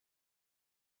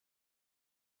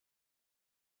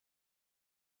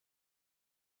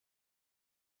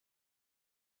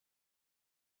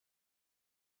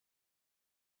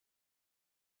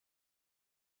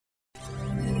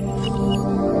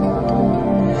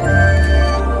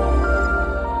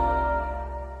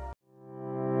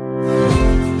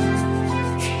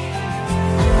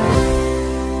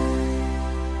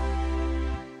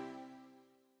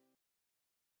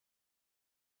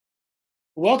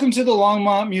Welcome to the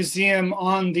Longmont Museum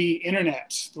on the internet.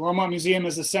 The Longmont Museum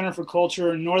is a center for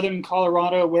culture in northern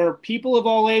Colorado where people of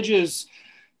all ages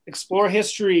explore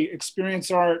history,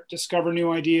 experience art, discover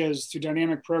new ideas through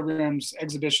dynamic programs,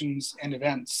 exhibitions, and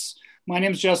events. My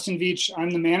name is Justin Veach.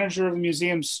 I'm the manager of the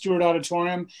museum's Stewart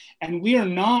Auditorium, and we are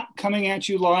not coming at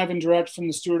you live and direct from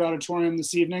the Stewart Auditorium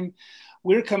this evening.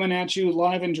 We're coming at you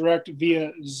live and direct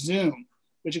via Zoom,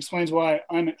 which explains why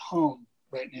I'm at home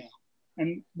right now.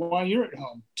 And while you're at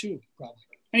home too, probably.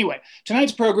 Anyway,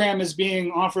 tonight's program is being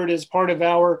offered as part of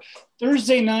our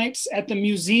Thursday Nights at the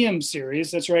Museum series.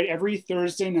 That's right, every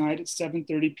Thursday night at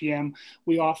 7:30 p.m.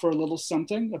 we offer a little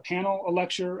something, a panel, a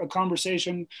lecture, a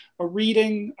conversation, a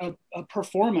reading, a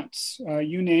performance,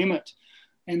 you name it.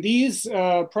 And these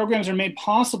programs are made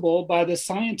possible by the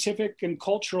Scientific and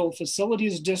Cultural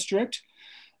Facilities District,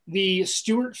 the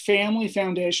Stewart Family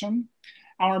Foundation,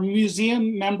 our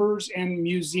museum members and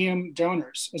museum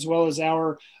donors, as well as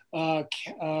our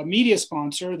media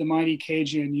sponsor, the mighty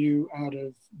KGNU out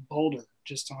of Boulder,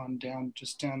 just down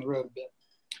the road a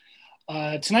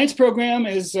bit. Tonight's program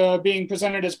is being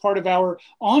presented as part of our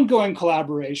ongoing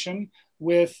collaboration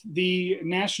with the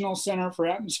National Center for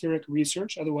Atmospheric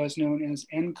Research, otherwise known as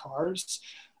NCAR's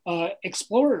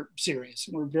Explorer Series.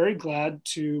 We're very glad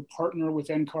to partner with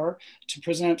NCAR to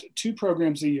present two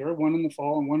programs a year, one in the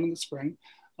fall and one in the spring,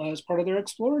 as part of their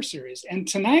Explorer Series. And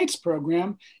tonight's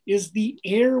program is The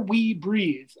Air We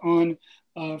Breathe on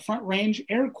Front Range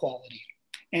air quality.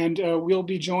 And we'll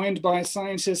be joined by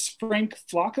scientists Frank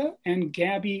Flocke and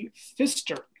Gabi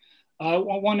Pfister. I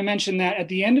want to mention that at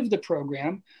the end of the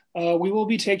program, we will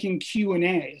be taking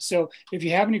Q&A. So if you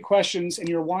have any questions and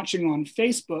you're watching on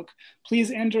Facebook,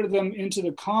 please enter them into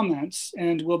the comments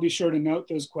and we'll be sure to note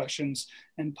those questions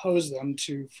and pose them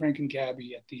to Frank and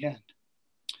Gabi at the end.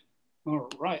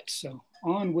 All right, so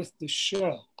on with the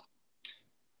show.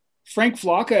 Frank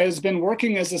Flocke has been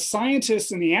working as a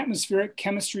scientist in the Atmospheric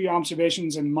Chemistry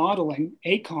Observations and Modeling,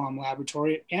 ACOM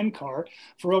laboratory at NCAR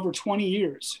for over 20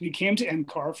 years. He came to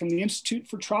NCAR from the Institute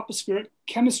for Tropospheric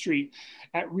Chemistry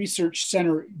at Research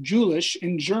Center Jülich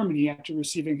in Germany after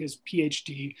receiving his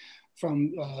PhD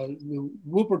from the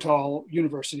Wuppertal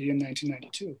University in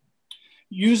 1992.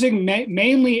 Using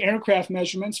mainly aircraft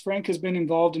measurements, Frank has been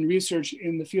involved in research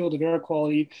in the field of air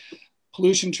quality,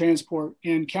 pollution transport,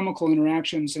 and chemical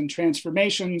interactions and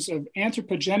transformations of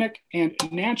anthropogenic and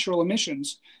natural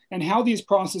emissions, and how these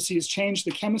processes change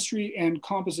the chemistry and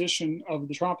composition of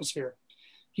the troposphere.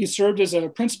 He served as a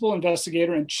principal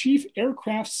investigator and chief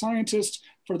aircraft scientist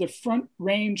for the Front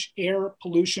Range Air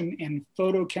Pollution and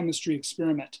Photochemistry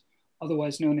Experiment,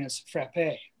 otherwise known as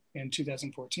FRAPPE, in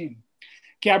 2014.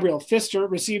 Gabrielle Pfister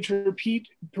received her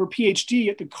PhD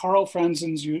at the Karl Franz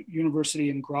University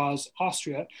in Graz,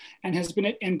 Austria, and has been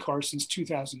at NCAR since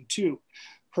 2002.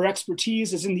 Her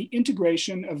expertise is in the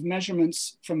integration of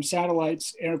measurements from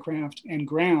satellites, aircraft, and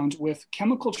ground with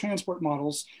chemical transport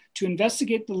models to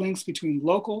investigate the links between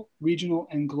local, regional,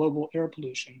 and global air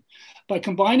pollution. By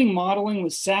combining modeling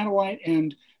with satellite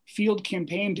and field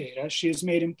campaign data, she has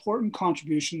made important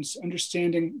contributions to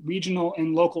understanding regional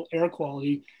and local air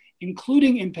quality,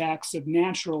 including impacts of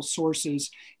natural sources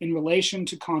in relation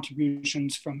to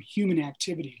contributions from human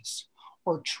activities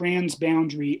or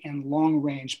transboundary and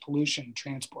long-range pollution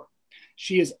transport.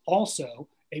 She is also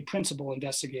a principal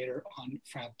investigator on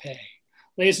FRAPPE.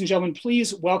 Ladies and gentlemen,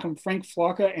 please welcome Frank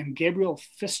Flocke and Gabrielle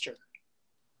Pfister.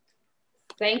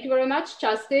 Thank you very much,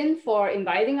 Justin, for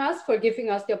inviting us, for giving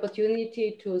us the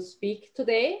opportunity to speak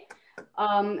today.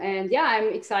 And yeah,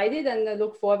 I'm excited and I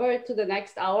look forward to the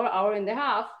next hour and a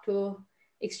half to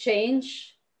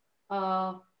exchange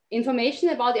information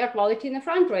about air quality in the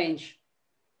Front Range.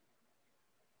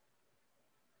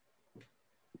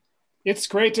 It's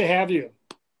great to have you.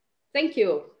 Thank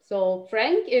you. So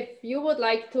Frank, if you would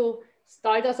like to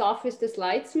start us off with the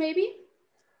slides, maybe?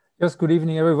 Yes, good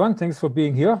evening, everyone. Thanks for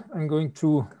being here. I'm going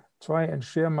to try and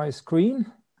share my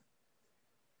screen.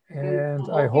 And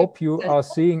I hope you are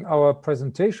seeing our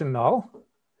presentation now.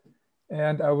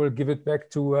 And I will give it back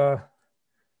to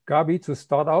Gabi to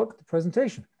start out the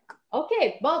presentation.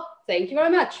 Okay, Bob, thank you very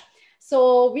much.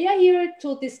 So we are here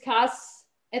to discuss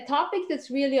a topic that's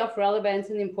really of relevance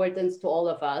and importance to all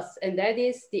of us, and that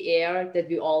is the air that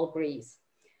we all breathe.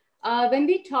 When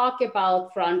we talk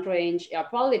about front range air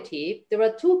quality, there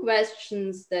are two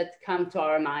questions that come to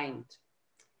our mind.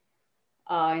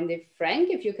 And if Frank,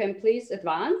 if you can please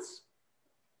advance.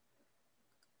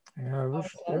 Yeah,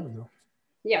 there we go.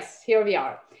 Yes, here we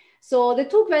are. So the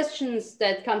two questions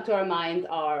that come to our mind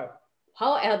are,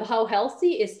 how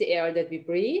healthy is the air that we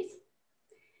breathe?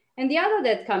 And the other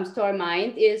that comes to our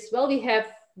mind is, well, we have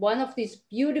one of these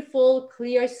beautiful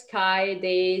clear sky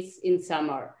days in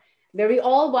summer, where we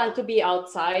all want to be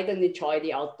outside and enjoy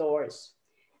the outdoors.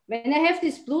 When I have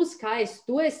these blue skies,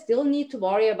 do I still need to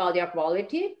worry about air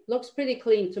quality? Looks pretty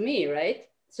clean to me, right?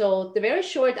 So the very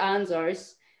short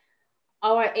answers,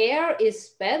 our air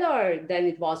is better than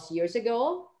it was years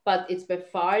ago, but it's by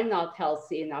far not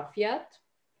healthy enough yet.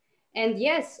 And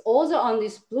yes, also on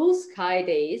these blue sky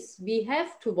days, we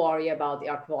have to worry about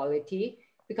air quality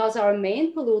because our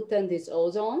main pollutant is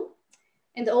ozone.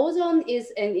 And ozone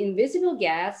is an invisible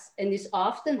gas and is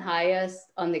often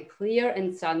highest on the clear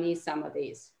and sunny summer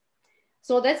days.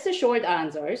 So that's the short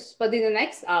answers. But in the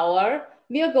next hour,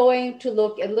 we are going to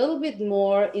look a little bit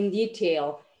more in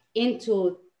detail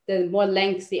into the more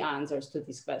lengthy answers to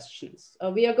these questions.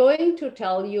 We are going to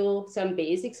tell you some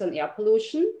basics on air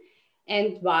pollution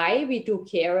and why we do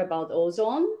care about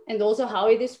ozone, and also how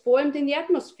it is formed in the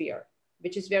atmosphere,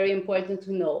 which is very important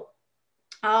to know.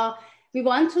 We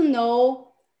want to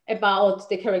know about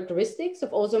the characteristics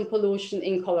of ozone pollution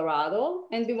in Colorado,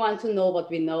 and we want to know what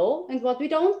we know and what we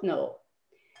don't know.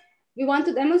 We want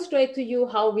to demonstrate to you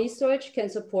how research can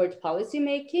support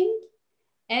policymaking,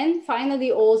 and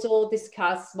finally also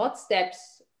discuss what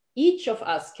steps each of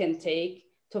us can take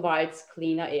towards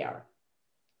cleaner air.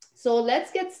 So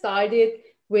let's get started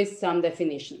with some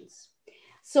definitions.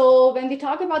 So when we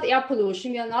talk about air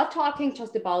pollution, we are not talking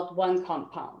just about one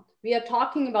compound. We are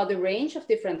talking about a range of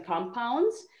different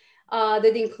compounds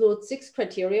that include 6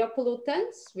 criteria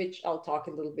pollutants, which I'll talk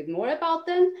a little bit more about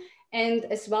them. And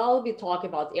as well, we talk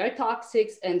about air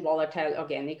toxics and volatile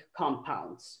organic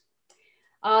compounds.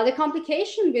 The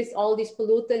complication with all these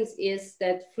pollutants is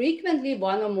that frequently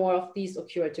one or more of these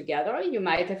occur together. You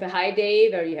might have a high day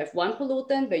where you have one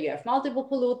pollutant, where you have multiple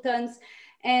pollutants,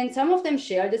 and some of them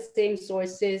share the same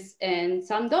sources and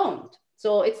some don't.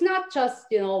 So it's not just,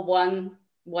 you know,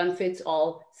 one fits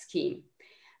all scheme.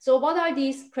 So what are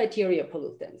these criteria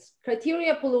pollutants?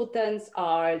 Criteria pollutants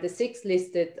are the 6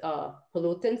 listed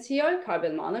pollutants here: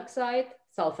 carbon monoxide,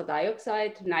 sulfur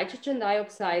dioxide, nitrogen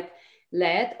dioxide,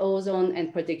 lead, ozone,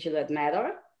 and particulate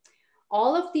matter.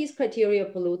 All of these criteria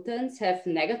pollutants have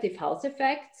negative health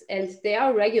effects, and they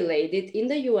are regulated in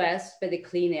the US by the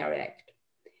Clean Air Act.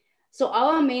 So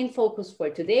our main focus for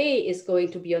today is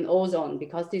going to be on ozone,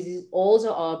 because this is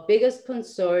also our biggest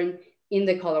concern in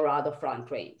the Colorado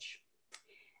Front Range.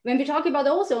 When we talk about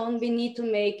ozone, we need to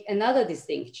make another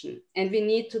distinction, and we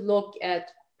need to look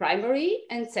at primary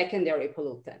and secondary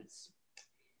pollutants.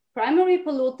 Primary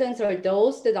pollutants are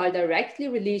those that are directly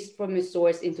released from a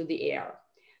source into the air.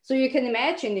 So you can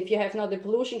imagine if you have now the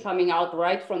pollution coming out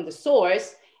right from the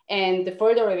source, and the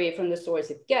further away from the source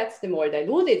it gets, the more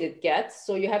diluted it gets.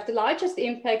 So you have the largest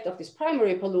impact of these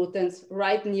primary pollutants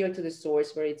right near to the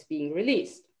source where it's being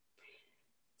released.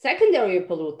 Secondary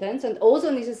pollutants, and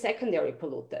ozone is a secondary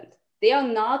pollutant. They are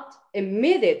not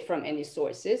emitted from any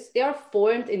sources. They are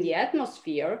formed in the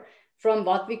atmosphere from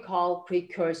what we call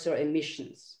precursor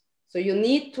emissions. So you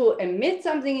need to emit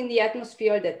something in the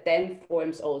atmosphere that then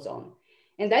forms ozone.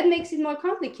 And that makes it more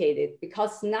complicated,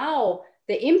 because now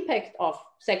the impact of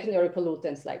secondary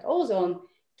pollutants like ozone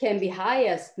can be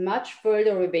highest much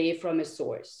further away from a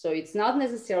source. So it's not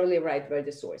necessarily right where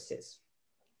the source is.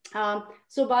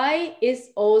 So why is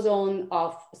ozone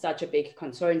of such a big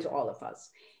concern to all of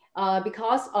us?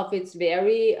 Because of its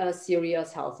very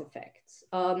serious health effects.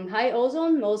 High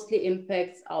ozone mostly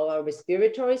impacts our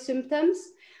respiratory symptoms,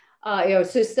 our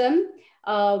system,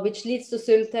 which leads to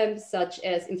symptoms such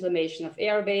as inflammation of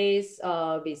airways.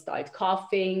 We start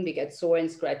coughing, we get sore and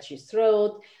scratchy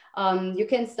throat. You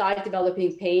can start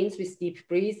developing pains with deep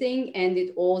breathing, and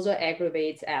it also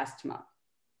aggravates asthma.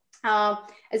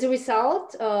 As a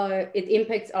result, it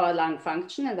impacts our lung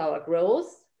function and our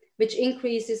growth, which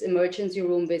increases emergency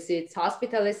room visits,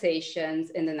 hospitalizations,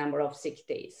 and the number of sick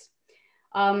days.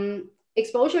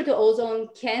 Exposure to ozone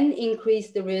can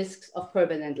increase the risks of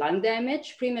permanent lung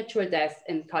damage, premature death,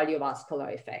 and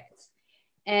cardiovascular effects.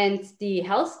 And the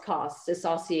health costs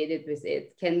associated with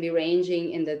it can be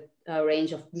ranging in the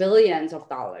range of millions of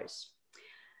dollars.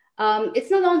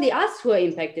 It's not only us who are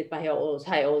impacted by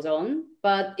high ozone,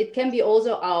 but it can be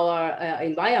also our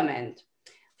environment.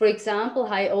 For example,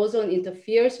 high ozone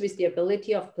interferes with the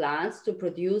ability of plants to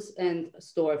produce and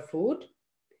store food.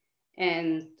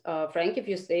 And Frank, if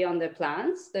you stay on the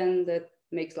plants, then that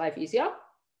makes life easier.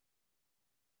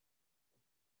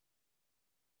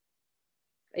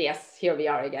 Yes, here we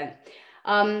are again.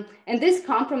 And this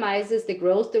compromises the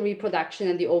growth, the reproduction,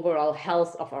 and the overall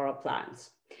health of our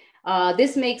plants.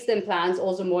 This makes them plants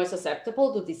also more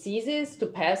susceptible to diseases, to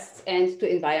pests, and to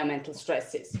environmental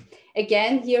stresses.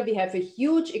 Again, here we have a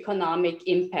huge economic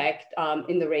impact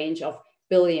in the range of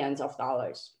billions of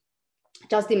dollars.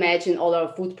 Just imagine all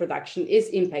our food production is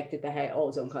impacted by high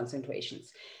ozone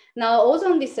concentrations. Now,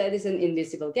 ozone, we said, is an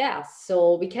invisible gas,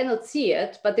 so we cannot see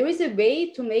it, but there is a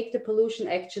way to make the pollution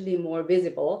actually more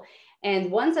visible.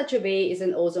 And one such a way is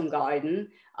an ozone garden.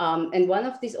 And one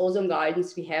of these ozone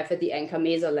gardens we have at the NCAR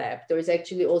Mesa Lab. There is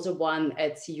actually also one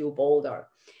at CU Boulder.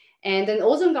 And an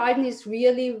ozone garden is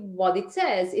really what it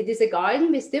says. It is a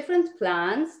garden with different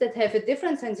plants that have a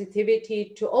different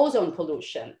sensitivity to ozone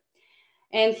pollution.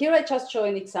 And here I just show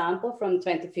an example from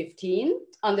 2015.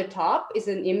 On the top is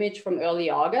an image from early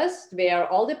August where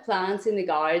all the plants in the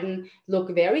garden look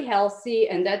very healthy.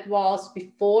 And that was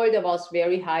before there was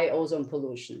very high ozone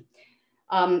pollution.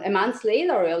 A month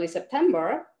later, early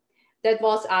September, that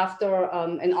was after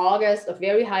an August of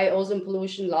very high ozone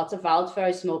pollution, lots of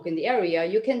wildfire smoke in the area.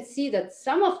 You can see that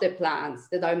some of the plants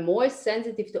that are more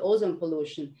sensitive to ozone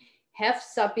pollution have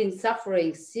been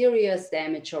suffering serious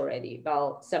damage already,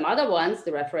 while some other ones,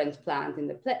 the reference plant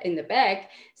in the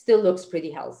back, still looks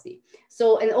pretty healthy.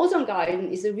 So an ozone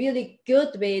garden is a really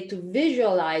good way to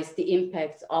visualize the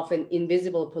impacts of an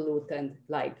invisible pollutant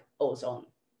like ozone.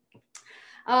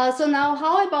 So now,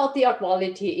 how about the air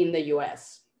quality in the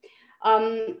US?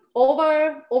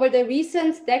 Over the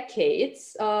recent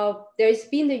decades,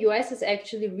 the US has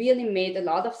actually really made a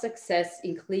lot of success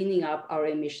in cleaning up our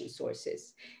emission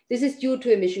sources. This is due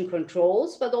to emission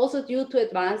controls, but also due to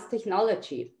advanced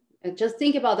technology. And just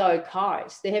think about our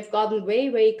cars. They have gotten way,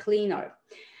 way cleaner.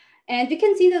 And we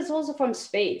can see this also from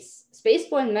space.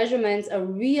 Spaceborne measurements are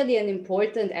really an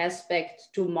important aspect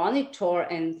to monitor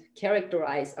and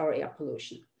characterize our air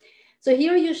pollution. So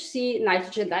here you see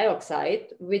nitrogen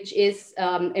dioxide, which is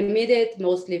emitted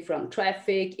mostly from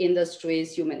traffic,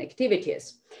 industries, human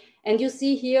activities. And you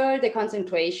see here the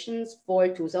concentrations for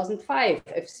 2005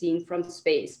 I've seen from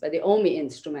space by the OMI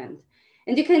instrument.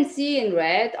 And you can see in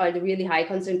red are the really high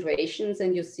concentrations,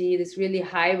 and you see these really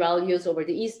high values over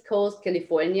the East Coast,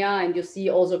 California, and you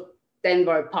see also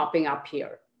Denver popping up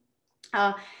here.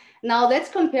 Now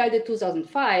let's compare the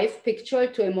 2005 picture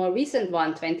to a more recent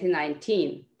one,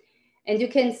 2019. And you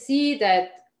can see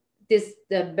that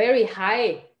the very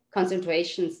high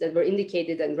concentrations that were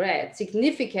indicated in red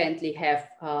significantly have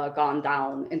gone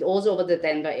down, and also over the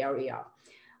Denver area.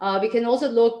 We can also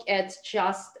look at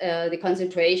just the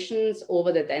concentrations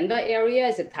over the Denver area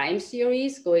as a time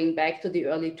series going back to the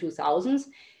early 2000s.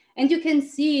 And you can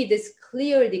see this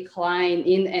clear decline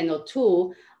in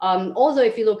NO2. Also,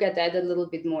 if you look at that a little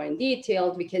bit more in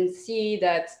detail, we can see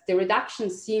that the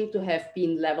reductions seem to have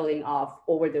been leveling off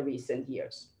over the recent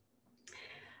years.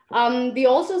 We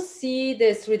also see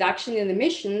this reduction in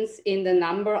emissions in the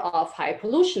number of high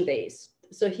pollution days.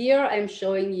 So here I'm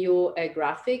showing you a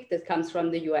graphic that comes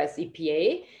from the US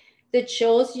EPA that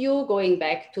shows you going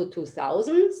back to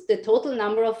 2000s, the total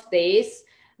number of days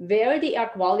where the air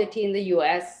quality in the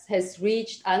US has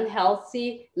reached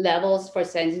unhealthy levels for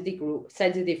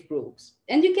sensitive groups.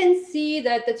 And you can see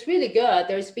that that's really good.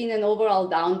 There's been an overall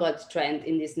downward trend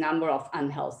in this number of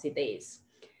unhealthy days.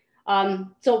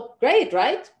 So great,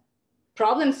 right?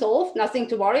 Problem solved, nothing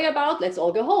to worry about, let's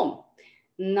all go home.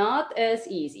 Not as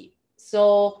easy.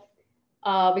 So,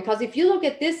 because if you look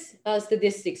at this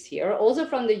statistics here, also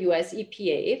from the US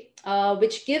EPA,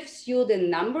 which gives you the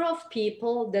number of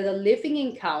people that are living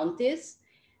in counties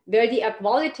where the air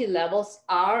quality levels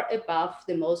are above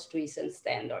the most recent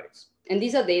standards. And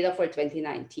these are data for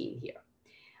 2019 here.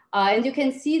 And you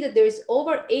can see that there's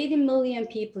over 80 million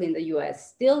people in the US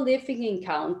still living in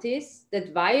counties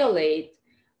that violate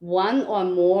one or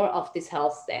more of these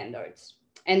health standards.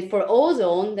 And for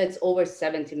ozone, that's over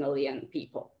 70 million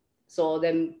people. So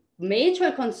the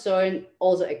major concern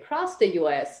also across the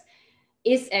US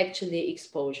is actually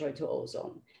exposure to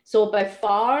ozone. So by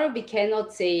far, we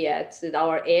cannot say yet that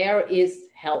our air is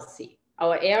healthy.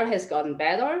 Our air has gotten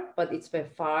better, but it's by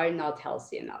far not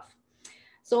healthy enough.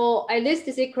 So I list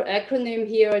this acronym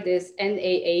here, this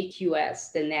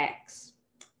NAAQS, the NAAQS.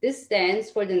 This stands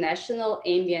for the National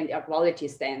Ambient Air Quality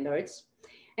Standards.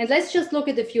 And let's just look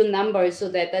at a few numbers so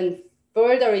that then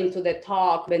further into the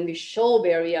talk, when we show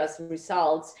various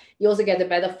results, you also get a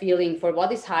better feeling for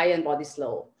what is high and what is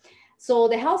low. So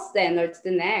the health standards,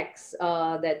 the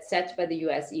NAAQS, that's set by the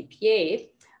US EPA,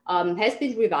 has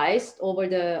been revised over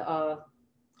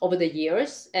the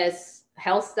years as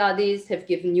health studies have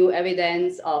given new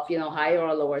evidence of higher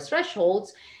or lower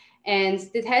thresholds. And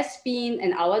it has been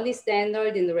an hourly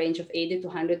standard in the range of 80 to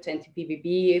 120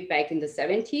 ppb back in the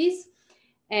 70s,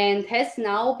 and has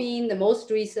now been the most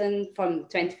recent from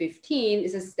 2015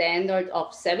 is a standard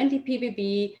of 70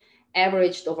 ppb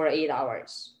averaged over 8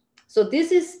 hours. So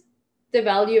this is the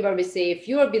value where we say if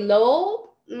you are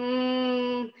below,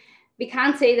 we We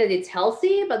can't say that it's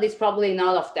healthy, but it's probably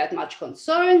not of that much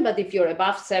concern. But if you're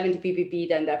above 70 ppb,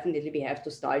 then definitely we have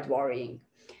to start worrying.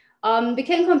 We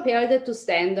can compare that to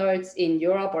standards in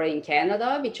Europe or in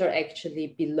Canada, which are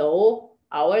actually below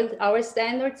our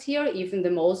standards here, even the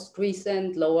most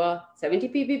recent lower 70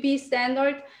 ppb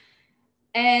standard.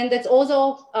 And that's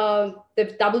also the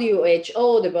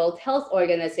WHO, the World Health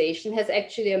Organization, has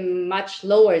actually a much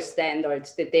lower standard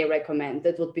that they recommend.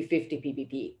 That would be 50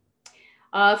 ppb.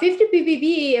 50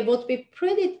 ppb would be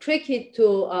pretty tricky to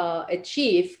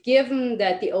achieve, given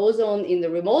that the ozone in the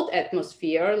remote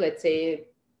atmosphere, let's say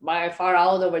by far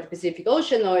out over the Pacific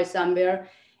Ocean or somewhere,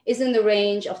 is in the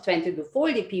range of 20 to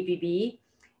 40 ppb.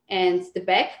 And the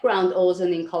background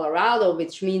ozone in Colorado,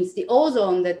 which means the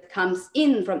ozone that comes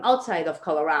in from outside of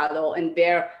Colorado and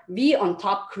where we on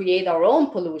top create our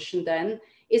own pollution then,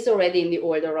 is already in the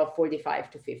order of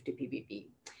 45 to 50 ppb.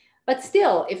 But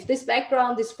still, if this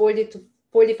background is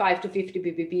 45 to 50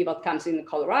 ppb, what comes in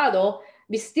Colorado,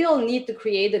 we still need to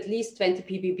create at least 20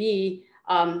 ppb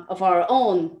of our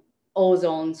own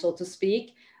ozone, so to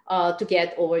speak, to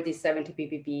get over the 70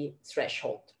 ppb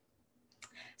threshold.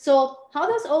 So how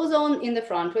does ozone in the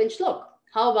Front Range look?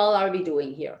 How well are we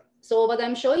doing here? So what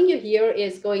I'm showing you here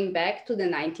is going back to the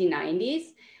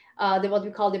 1990s, what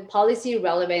we call the policy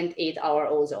relevant 8-hour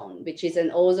ozone, which is an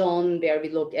ozone where we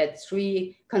look at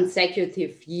 3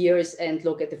 consecutive years and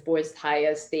look at the first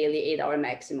highest daily 8-hour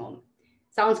maximum.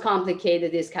 Sounds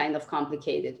complicated, is kind of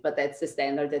complicated, but that's the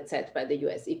standard that's set by the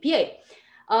US EPA.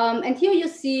 And here you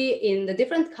see in the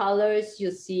different colors,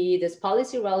 you see this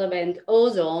policy relevant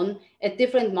ozone at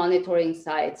different monitoring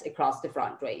sites across the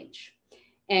Front Range.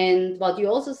 And what you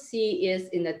also see is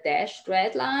in the dashed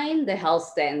red line, the health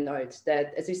standards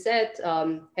that, as we said,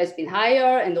 has been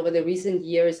higher and over the recent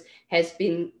years has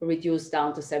been reduced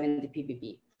down to 70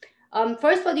 ppb.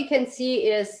 First, what you can see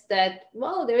is that,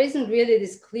 well, there isn't really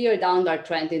this clear downward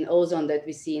trend in ozone that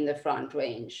we see in the Front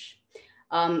Range.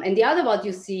 And the other what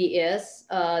you see is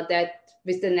that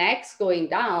with the NAAQS going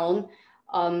down,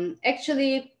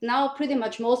 actually now pretty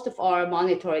much most of our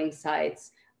monitoring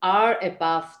sites are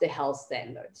above the health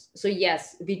standards. So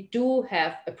yes, we do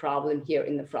have a problem here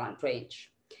in the Front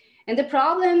Range. And the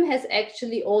problem has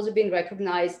actually also been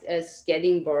recognized as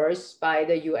getting worse by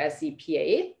the US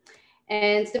EPA.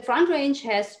 And the Front Range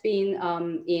has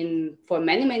been for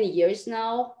many, many years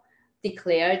now,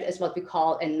 declared as what we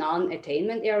call a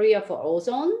non-attainment area for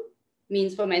ozone.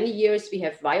 Means for many years we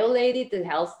have violated the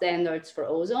health standards for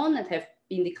ozone and have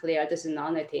been declared as a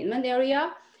non-attainment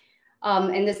area.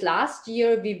 And this last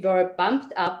year we were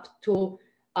bumped up to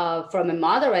from a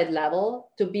moderate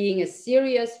level to being a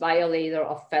serious violator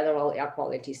of federal air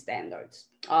quality standards.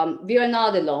 We are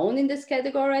not alone in this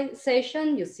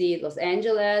categorization. You see Los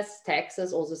Angeles,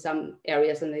 Texas, also some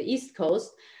areas on the East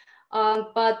Coast.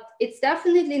 But it's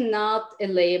definitely not a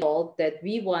label that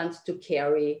we want to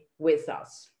carry with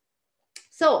us.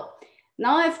 So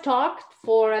now I've talked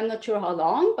for, I'm not sure how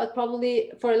long, but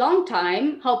probably for a long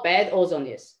time, how bad ozone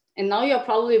is. And now you're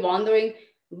probably wondering,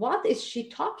 what is she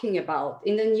talking about?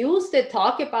 In the news, they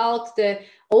talk about the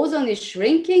ozone is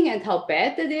shrinking and how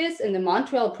bad it is in the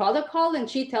Montreal Protocol, and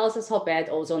she tells us how bad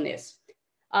ozone is.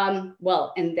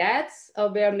 Well, and that's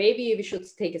where maybe we should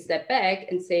take a step back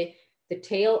and say, the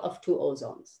tale of 2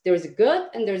 ozones. There's a good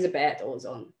and there's a bad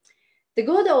ozone. The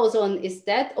good ozone is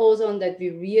that ozone that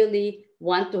we really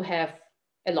want to have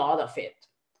a lot of it.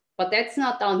 But that's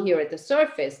not down here at the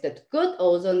surface. That good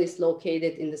ozone is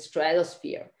located in the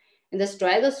stratosphere. And the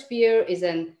stratosphere is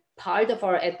a part of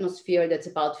our atmosphere that's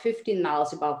about 15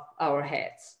 miles above our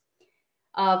heads.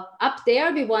 Up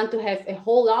there, we want to have a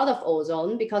whole lot of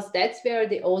ozone because that's where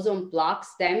the ozone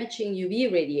blocks damaging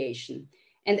UV radiation.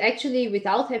 And actually,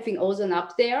 without having ozone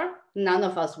up there, none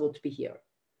of us would be here.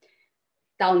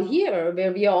 Down here,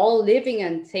 where we are all living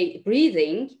and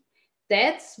breathing,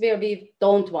 that's where we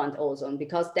don't want ozone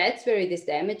because that's where it is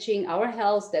damaging our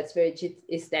health, that's where it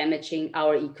is damaging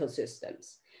our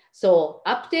ecosystems. So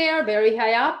up there, very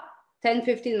high up, 10,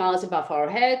 15 miles above our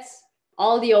heads,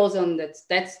 all the ozone,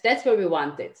 that's where we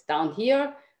want it. Down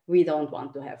here, we don't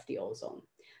want to have the ozone.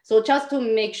 So just to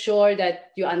make sure that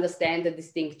you understand the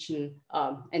distinction,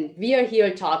 and we are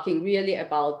here talking really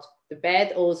about the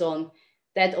bad ozone,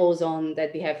 that ozone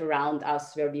that we have around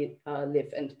us where we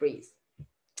live and breathe.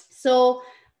 So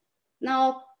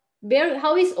now,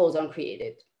 how is ozone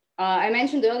created? I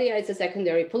mentioned earlier it's a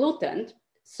secondary pollutant.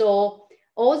 So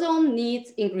ozone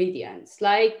needs ingredients,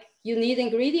 like you need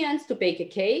ingredients to bake a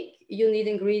cake, you need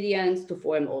ingredients to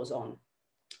form ozone.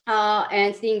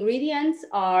 And the ingredients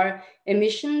are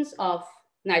emissions of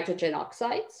nitrogen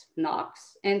oxides,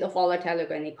 NOx, and of volatile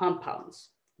organic compounds,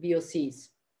 VOCs.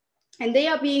 And they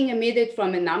are being emitted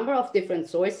from a number of different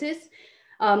sources.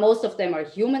 Most of them are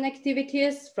human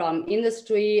activities from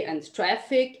industry and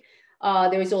traffic.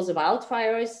 There is also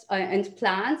wildfires, and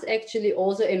plants actually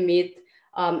also emit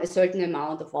a certain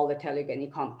amount of volatile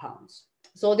organic compounds.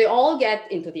 So they all get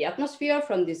into the atmosphere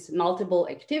from these multiple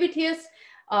activities.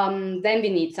 Then we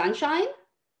need sunshine,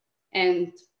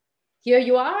 and here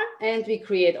you are, and we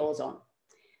create ozone.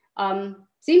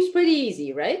 Seems pretty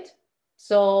easy, right?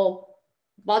 So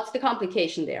what's the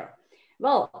complication there?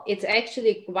 Well, it's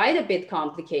actually quite a bit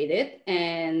complicated.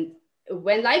 And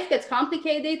when life gets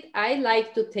complicated, I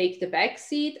like to take the back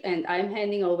seat, and I'm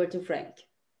handing over to Frank.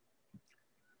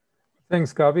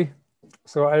 Thanks, Gabi.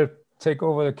 So I'll take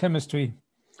over the chemistry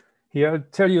here. I'll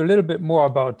tell you a little bit more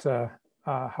about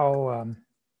how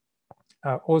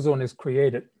ozone is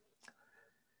created.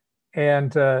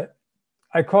 And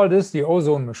I call this the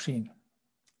ozone machine.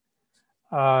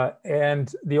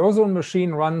 And the ozone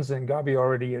machine runs, and Gabi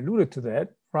already alluded to that,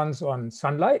 runs on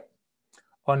sunlight,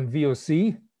 on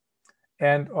VOC,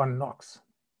 and on NOx.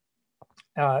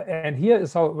 And here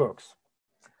is how it works.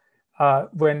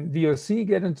 When VOC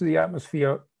get into the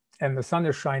atmosphere and the sun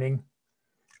is shining,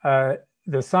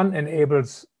 the sun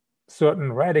enables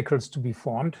certain radicals to be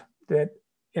formed that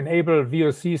enable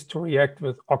VOCs to react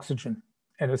with oxygen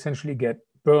and essentially get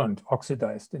burned,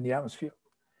 oxidized in the atmosphere.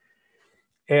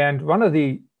 And one of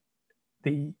the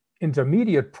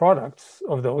intermediate products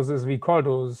of those is we call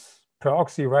those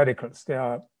peroxy radicals. They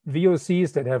are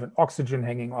VOCs that have an oxygen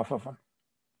hanging off of them.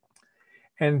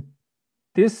 And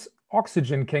this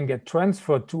oxygen can get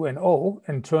transferred to NO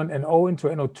and turn NO into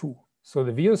NO2. So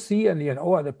the VOC and the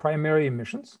NO are the primary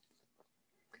emissions.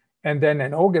 And then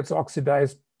NO gets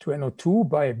oxidized to NO2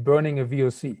 by burning a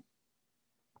VOC.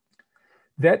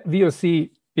 That VOC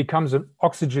becomes an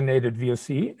oxygenated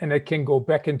VOC, and it can go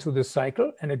back into the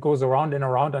cycle, and it goes around and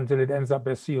around until it ends up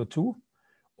as CO2,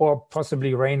 or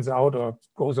possibly rains out or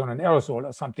goes on an aerosol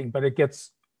or something, but it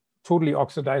gets totally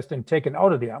oxidized and taken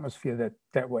out of the atmosphere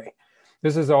that way.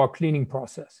 This is our cleaning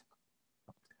process.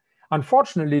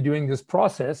 Unfortunately, during this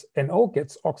process, NO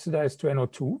gets oxidized to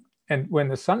NO2, and when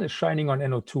the sun is shining on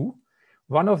NO2,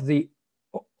 one of the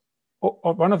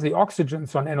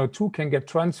oxygens on NO2 can get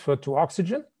transferred to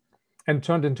oxygen and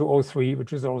turned into O3,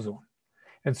 which is ozone.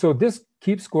 And so this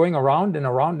keeps going around and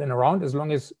around and around as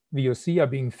long as VOC are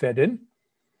being fed in.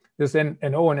 This NO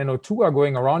and NO2 are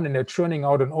going around, and they're churning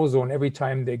out an ozone every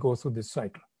time they go through this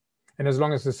cycle. And as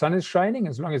long as the sun is shining,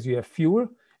 as long as you have fuel,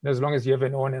 and as long as you have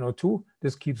NO and NO2,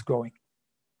 this keeps going.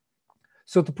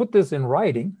 So to put this in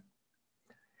writing,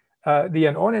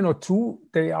 the NO and NO2,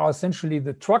 they are essentially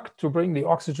the truck to bring the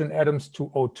oxygen atoms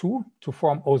to O2 to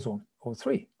form ozone,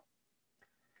 O3.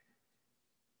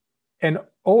 And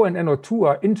O and NO2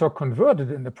 are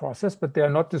interconverted in the process, but they are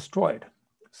not destroyed.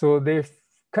 So they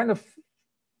kind of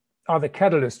are the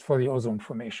catalyst for the ozone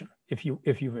formation, if you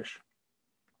wish.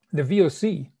 The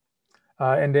VOC,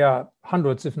 and there are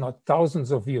hundreds, if not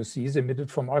thousands of VOCs emitted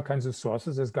from all kinds of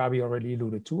sources, as Gabi already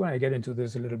alluded to, and I get into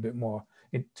this a little bit more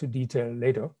into detail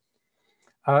later.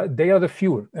 They are the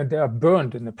fuel, and they are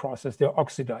burned in the process. They're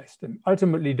oxidized, and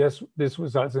ultimately this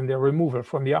results in their removal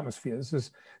from the atmosphere. This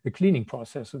is the cleaning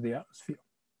process of the atmosphere.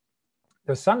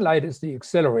 The sunlight is the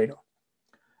accelerator.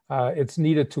 It's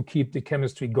needed to keep the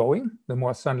chemistry going. The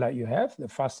more sunlight you have, the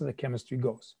faster the chemistry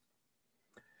goes.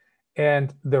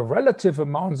 And the relative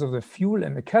amounts of the fuel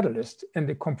and the catalyst and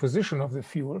the composition of the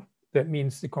fuel, that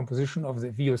means the composition of the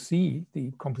VOC,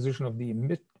 the composition of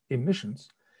the emissions,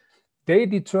 they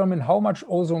determine how much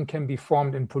ozone can be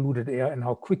formed in polluted air and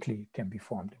how quickly it can be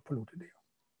formed in polluted air.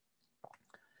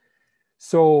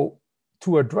 So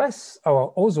to address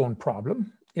our ozone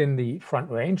problem in the Front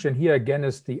Range, and here again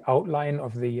is the outline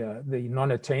of the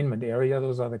non-attainment area.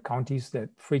 Those are the counties that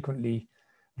frequently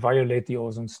violate the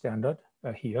ozone standard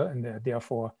here, and they're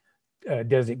therefore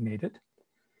designated.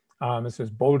 This is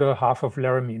Boulder, half of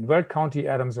Laramie and Weld County,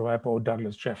 Adams, Arapahoe,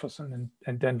 Douglas, Jefferson,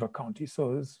 and Denver County.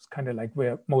 So this is kind of like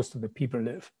where most of the people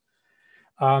live.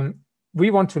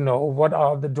 We want to know what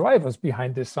are the drivers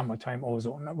behind this summertime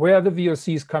ozone. Where are the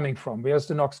VOCs coming from? Where's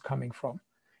the NOx coming from?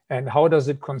 And how does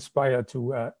it conspire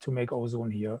to make ozone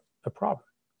here a problem?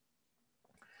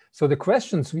 So the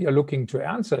questions we are looking to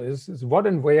answer is what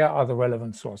and where are the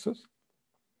relevant sources?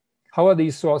 How are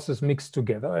these sources mixed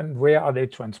together, and where are they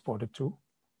transported to?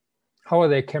 How are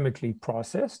they chemically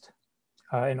processed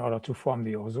in order to form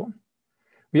the ozone?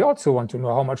 We also want to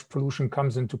know how much pollution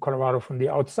comes into Colorado from the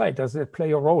outside. Does that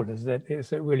play a role? Is that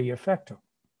really a factor?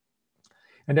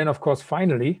 And then, of course,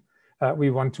 finally, we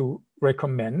want to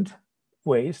recommend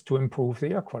ways to improve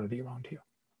the air quality around here.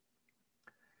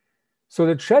 So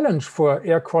the challenge for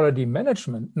air quality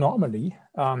management normally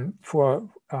for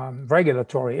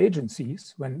regulatory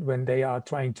agencies when they are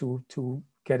trying to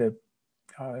get a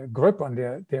grip on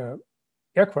their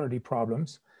air quality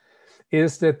problems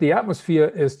is that the atmosphere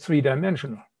is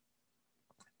three-dimensional.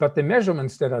 But the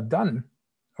measurements that are done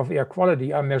of air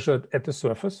quality are measured at the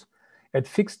surface, at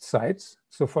fixed sites.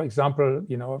 So for example,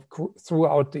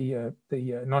 throughout the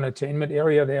non-attainment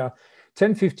area, there are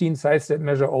 10, 15 sites that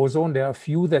measure ozone. There are a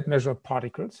few that measure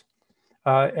particles.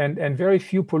 And very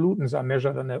few pollutants are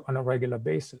measured on a regular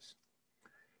basis.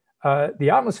 The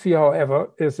atmosphere,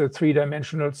 however, is a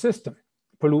three-dimensional system.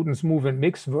 Pollutants move and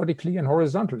mix vertically and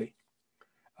horizontally.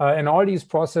 And all these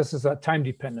processes are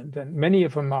time-dependent, and many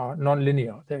of them are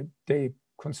non-linear. They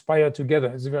conspire together.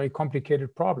 It's a very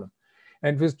complicated problem.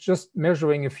 And with just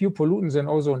measuring a few pollutants in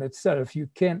ozone itself, you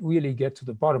can't really get to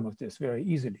the bottom of this very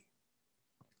easily.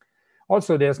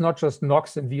 Also, there's not just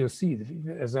NOx and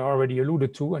VOC, as I already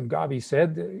alluded to, and Gabi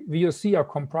said, VOC are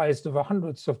comprised of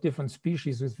hundreds of different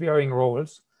species with varying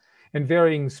roles and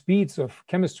varying speeds of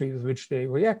chemistry with which they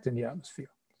react in the atmosphere.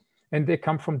 And they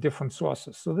come from different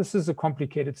sources. So this is a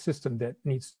complicated system that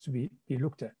needs to be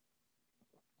looked at.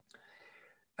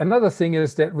 Another thing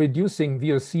is that reducing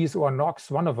VOCs or NOx,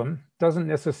 one of them, doesn't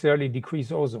necessarily decrease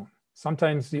ozone.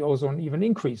 Sometimes the ozone even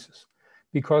increases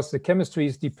because the chemistry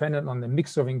is dependent on the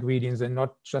mix of ingredients and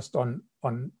not just on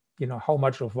how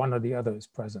much of one or the other is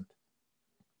present.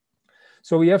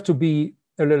 So we have to be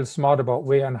a little smart about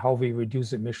where and how we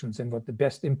reduce emissions and what the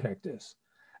best impact is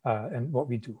and what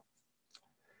we do.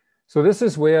 So this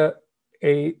is where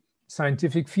a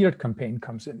scientific field campaign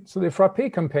comes in. So the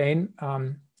FRAPPE campaign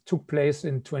took place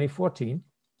in 2014.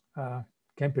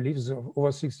 Can't believe it's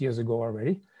over 6 years ago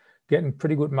already. Getting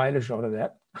pretty good mileage out of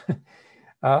that.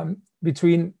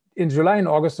 In July and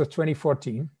August of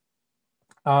 2014.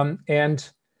 And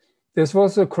this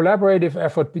was a collaborative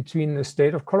effort between the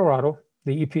state of Colorado,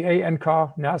 the EPA,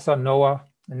 NCAR, NASA, NOAA,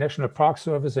 the National Park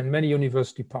Service, and many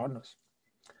university partners.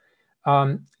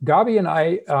 Gabi and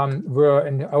I were,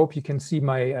 and I hope you can see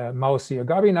my mouse here.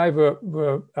 Gabi and I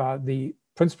were the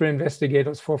principal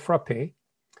investigators for FRAPPE.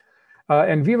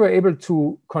 And we were able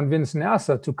to convince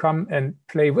NASA to come and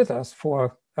play with us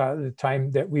for the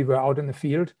time that we were out in the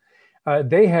field.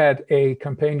 They had a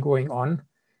campaign going on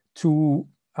to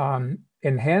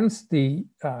enhance the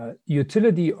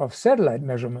utility of satellite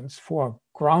measurements for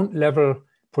ground level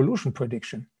pollution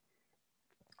prediction.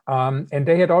 And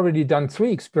they had already done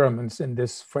 3 experiments in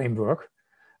this framework,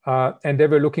 and they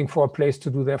were looking for a place to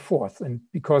do their 4th. And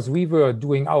because we were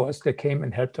doing ours, they came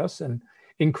and helped us and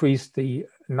increased the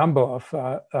number of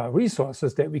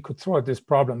resources that we could throw at this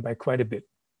problem by quite a bit.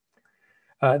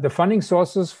 The funding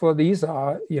sources for these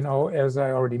are, as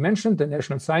I already mentioned, the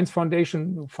National Science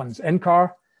Foundation, who funds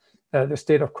NCAR. The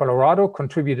state of Colorado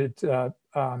contributed the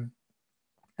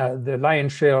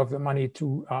lion's share of the money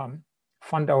to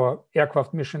fund our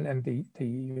aircraft mission, and the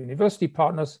university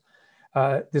partners.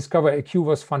 Discover AQ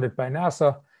was funded by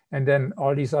NASA, and then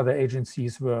all these other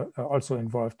agencies were also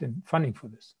involved in funding for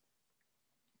this.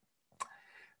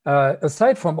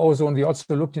 Aside from ozone, we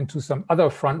also looked into some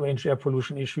other front-range air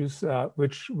pollution issues,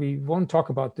 which we won't talk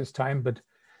about this time, but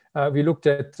we looked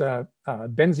at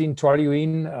benzene,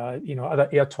 toluene, other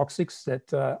air toxics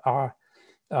that are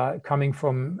coming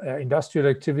from industrial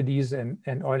activities and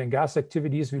oil and gas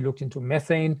activities. We looked into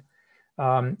methane,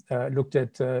 looked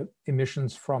at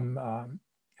emissions from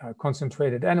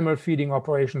concentrated animal feeding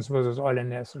operations versus oil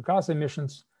and natural gas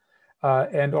emissions,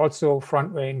 and also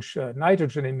front-range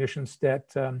nitrogen emissions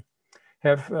that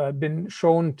have been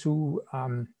shown to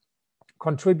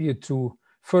contribute to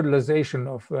fertilization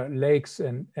of lakes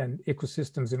and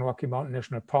ecosystems in Rocky Mountain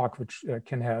National Park, which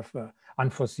can have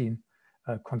unforeseen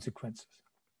consequences.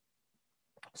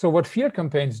 So what field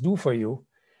campaigns do for you,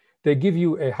 they give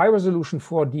you a high-resolution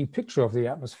 4D picture of the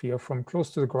atmosphere from close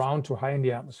to the ground to high in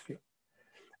the atmosphere.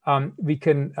 We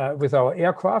can, with our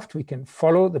aircraft, we can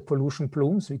follow the pollution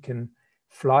plumes. We can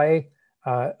fly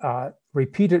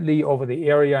repeatedly over the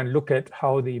area and look at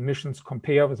how the emissions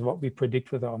compare with what we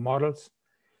predict with our models.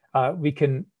 We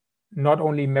can not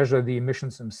only measure the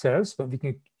emissions themselves, but we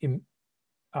can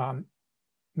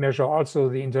measure also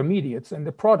the intermediates and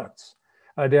the products.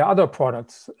 There are other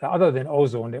products other than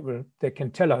ozone that can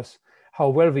tell us how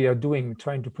well we are doing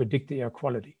trying to predict the air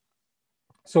quality.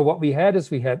 So what we had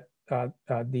is we had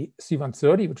the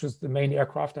C-130, which is the main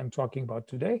aircraft I'm talking about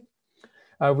today.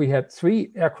 We had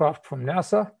 3 aircraft from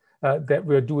NASA that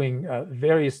were doing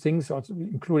various things, also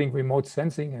including remote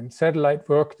sensing and satellite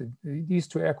work, these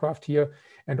 2 aircraft here,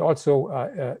 and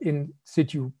also in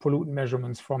situ pollutant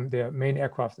measurements from their main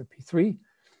aircraft, the P-3.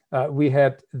 We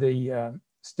had the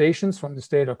stations from the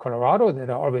state of Colorado that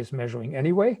are always measuring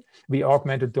anyway. We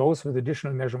augmented those with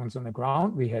additional measurements on the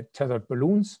ground. We had tethered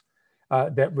balloons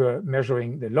that were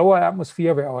measuring the lower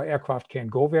atmosphere where our aircraft can't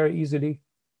go very easily.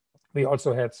 We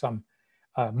also had some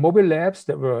mobile labs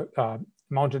that were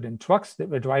mounted in trucks that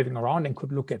were driving around and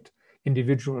could look at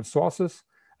individual sources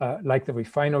like the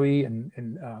refinery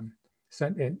in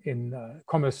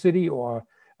Commerce City, or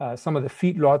some of the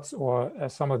feedlots, or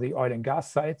some of the oil and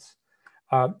gas sites.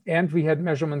 And we had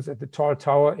measurements at the tall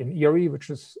tower in Erie, which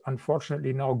is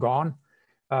unfortunately now gone.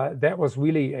 That was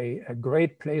really a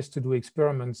great place to do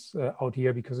experiments out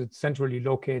here because it's centrally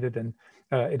located, and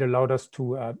it allowed us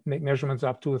to make measurements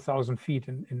up to 1,000 feet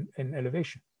in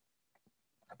elevation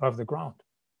above the ground.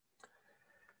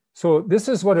 So this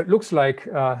is what it looks like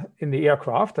in the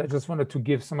aircraft. I just wanted to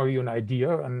give some of you an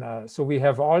idea. And so we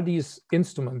have all these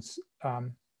instruments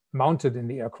mounted in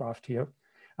the aircraft here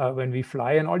when we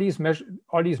fly, and all these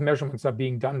measurements are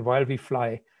being done while we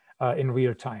fly in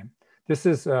real time. This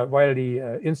is while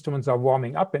the instruments are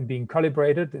warming up and being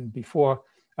calibrated, and before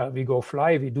we go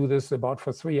fly, we do this about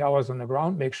for 3 hours on the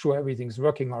ground, make sure everything's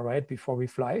working all right before we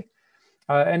fly.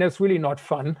 And it's really not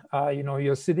fun. You know,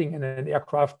 you're sitting in an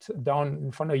aircraft down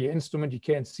in front of your instrument, you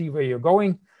can't see where you're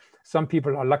going. Some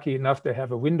people are lucky enough to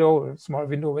have a window, a small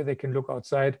window where they can look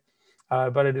outside,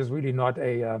 but it is really not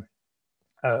a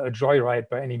joyride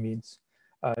by any means,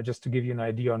 just to give you an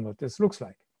idea on what this looks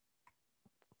like.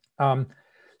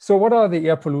 So what are the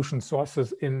air pollution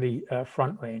sources in the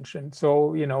Front Range? And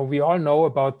so, you know, we all know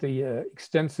about the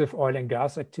extensive oil and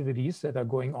gas activities that are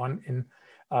going on in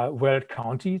Weld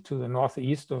County to the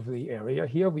northeast of the area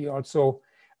here. We also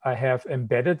have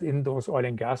embedded in those oil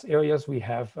and gas areas, we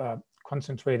have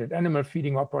concentrated animal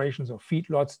feeding operations or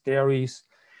feedlots, dairies.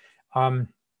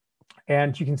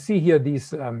 And you can see here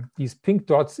these pink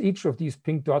dots. Each of these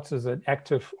pink dots is an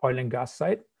active oil and gas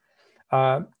site.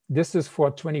 This is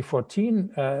for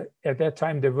 2014. At that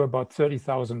time, there were about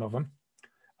 30,000 of them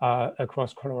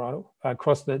across Colorado,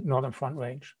 across the Northern Front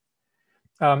Range.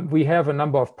 We have a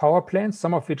number of power plants,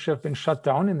 some of which have been shut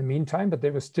down in the meantime, but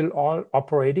they were still all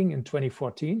operating in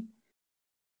 2014.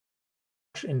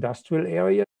 Industrial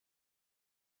area.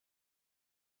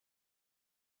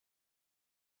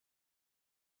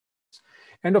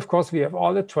 And of course, we have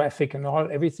all the traffic and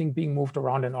everything being moved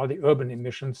around, and all the urban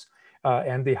emissions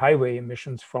and the highway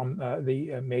emissions from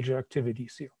the major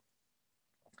activities here.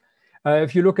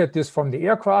 If you look at this from the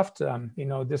aircraft, you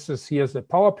know, here's the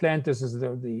power plant. This is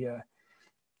the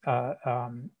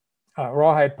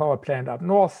Rawhide power plant up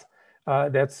north.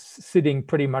 That's sitting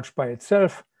pretty much by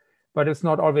itself, but it's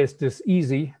not always this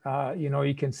easy. You know,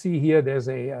 you can see here there's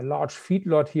a large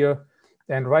feedlot here,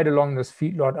 and right along this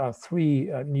feedlot are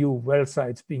 3 new well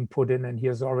sites being put in, and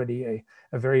here's already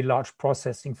a very large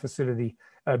processing facility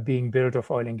being built of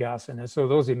oil and gas. And so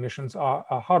those emissions are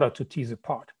harder to tease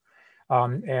apart.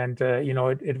 You know,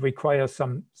 it requires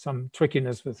some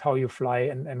trickiness with how you fly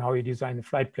and how you design the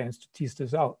flight plans to tease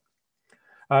this out.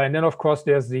 And then, of course,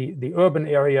 there's the urban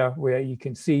area where you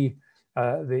can see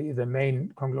the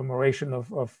main conglomeration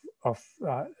of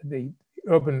the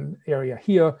urban area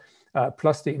here,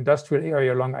 plus the industrial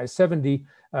area along I-70.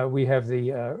 We have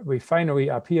the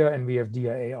refinery up here, and we have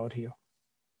DIA out here.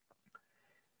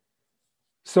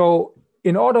 So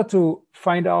in order to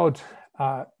find out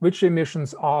which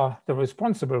emissions are the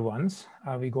responsible ones,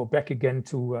 we go back again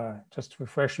to just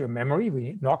refresh your memory. We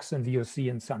need NOx and VOC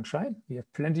and sunshine. We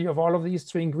have plenty of all of these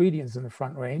 3 ingredients in the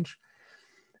Front Range,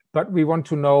 but we want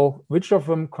to know which of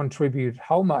them contribute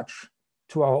how much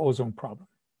to our ozone problem.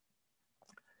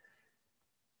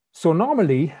 So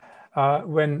normally,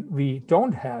 when we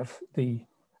don't have the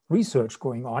research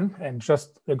going on and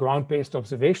just the ground-based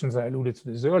observations, I alluded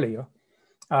to this earlier,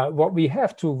 what we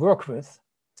have to work with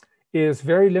is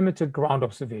very limited ground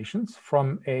observations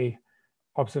from a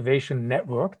observation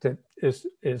network that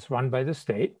is run by the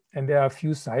state. And there are a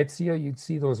few sites here. You'd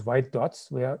see those white dots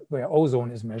where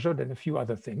ozone is measured and a few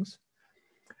other things.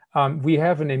 We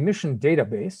have an emission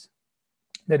database.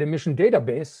 That emission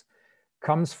database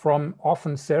comes from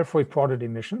often self-reported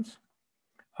emissions.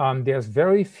 There's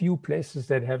very few places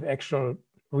that have actual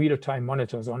real-time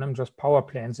monitors on them, just power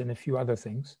plants and a few other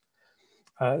things.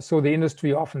 So the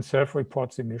industry often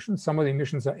self-reports emissions. Some of the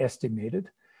emissions are estimated.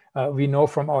 We know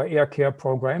from our air care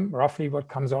program roughly what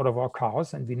comes out of our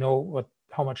cars, and we know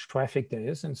how much traffic there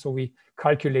is. And so we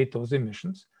calculate those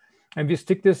emissions. And we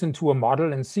stick this into a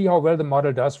model and see how well the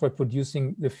model does for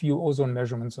producing the few ozone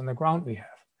measurements on the ground we have.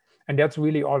 And that's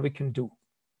really all we can do.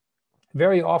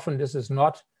 Very often, this is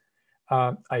not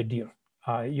ideal.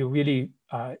 You really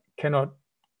cannot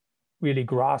really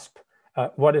grasp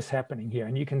what is happening here.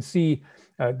 And you can see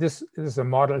this is a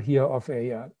model here of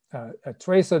a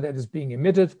tracer that is being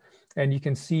emitted, and you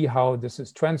can see how this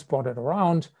is transported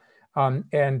around.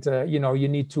 You know, you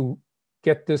need to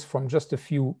get this from just a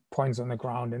few points on the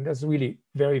ground, and that's really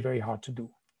very, very hard to do.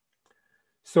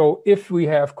 So if we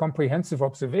have comprehensive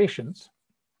observations,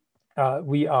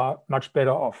 we are much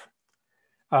better off.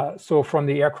 So from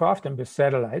the aircraft and with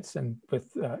satellites and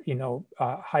with you know,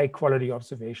 high quality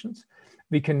observations,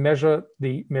 we can measure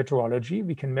the meteorology,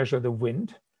 we can measure the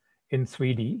wind in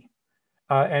 3D,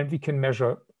 and we can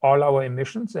measure all our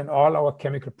emissions and all our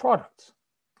chemical products.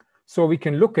 So we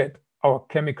can look at our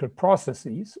chemical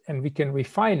processes and we can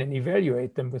refine and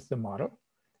evaluate them with the model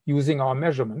using our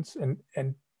measurements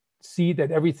and see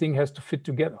that everything has to fit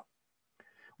together.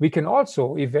 We can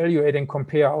also evaluate and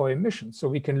compare our emissions. So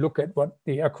we can look at what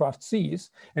the aircraft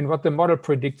sees and what the model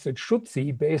predicts it should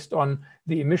see based on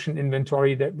the emission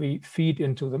inventory that we feed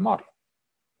into the model.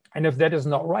 And if that is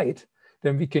not right,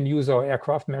 then we can use our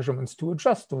aircraft measurements to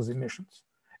adjust those emissions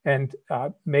and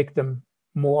make them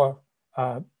more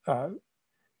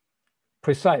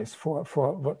precise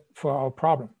for our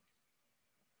problem.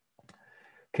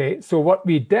 Okay, so what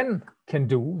we then can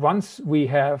do once we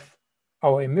have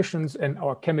our emissions and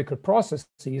our chemical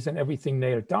processes and everything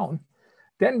nailed down,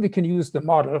 then we can use the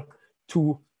model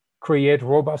to create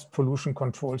robust pollution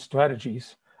control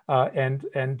strategies and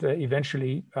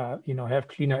eventually, you know, have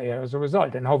cleaner air as a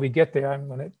result. And how we get there, I'm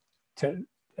going to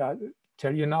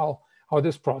tell you now how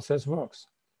this process works.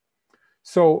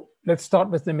 So let's start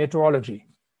with the meteorology.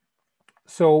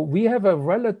 So we have a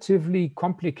relatively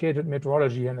complicated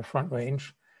meteorology in the Front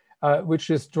Range, which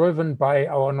is driven by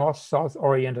our north-south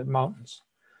oriented mountains.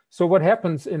 So what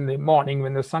happens in the morning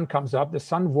when the sun comes up, the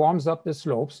sun warms up the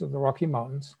slopes of the Rocky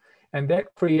Mountains, and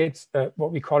that creates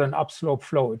what we call an upslope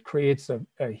flow. It creates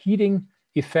a heating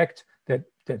effect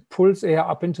that pulls air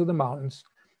up into the mountains.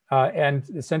 And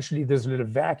essentially this little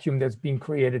vacuum that's being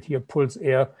created here pulls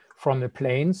air from the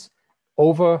plains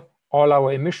over all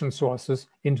our emission sources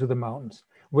into the mountains,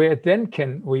 where it then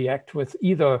can react with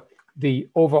either the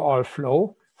overall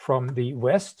flow from the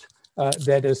west,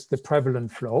 that is the prevalent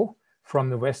flow from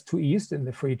the west to east in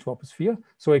the free troposphere.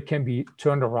 So it can be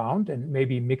turned around and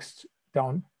maybe mixed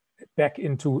down back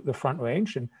into the Front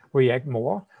Range and react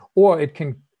more, or it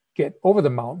can get over the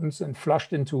mountains and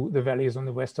flushed into the valleys on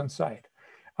the western side.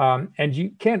 And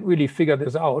you can't really figure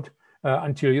this out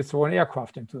until you throw an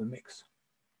aircraft into the mix.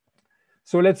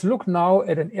 So let's look now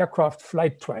at an aircraft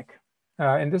flight track.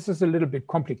 And this is a little bit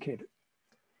complicated.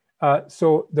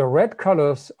 So the red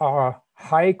colors are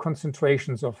high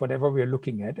concentrations of whatever we're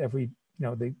looking at, every, you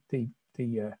know, the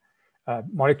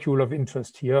molecule of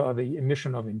interest here, or the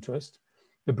emission of interest.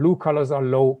 The blue colors are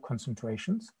low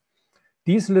concentrations.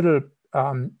 These little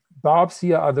barbs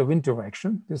here are the wind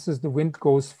direction. This is the wind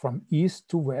goes from east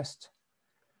to west,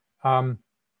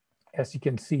 as you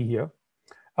can see here.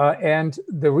 And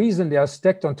the reason they are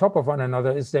stacked on top of one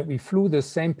another is that we flew the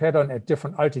same pattern at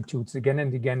different altitudes again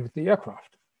and again with the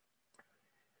aircraft.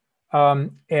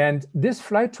 And this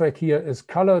flight track here is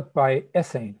colored by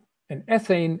ethane. And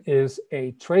ethane is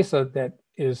a tracer that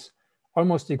is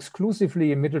almost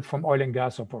exclusively emitted from oil and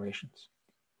gas operations.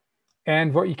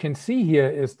 And what you can see here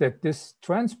is that this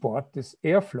transport, this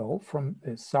airflow from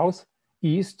the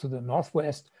southeast to the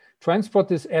northwest, transport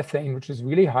this ethane, which is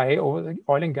really high over the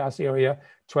oil and gas area,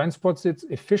 transports it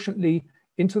efficiently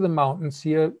into the mountains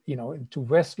here, you know, into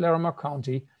West Larimer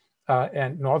County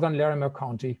and Northern Larimer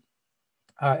County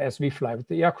as we fly with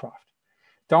the aircraft.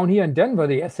 Down here in Denver,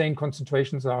 the ethane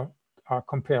concentrations are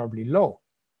comparably low.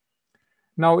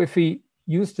 Now, if we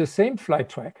use the same flight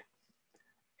track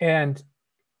and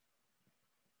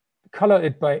color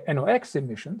it by NOx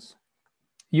emissions,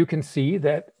 you can see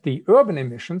that the urban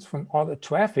emissions from all the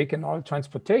traffic and all the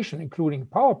transportation, including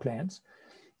power plants,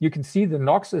 you can see the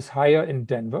NOx is higher in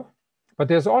Denver, but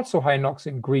there's also high NOx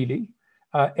in Greeley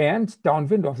and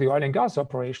downwind of the oil and gas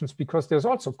operations, because there's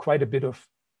also quite a bit of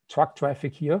truck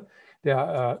traffic here. There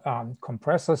are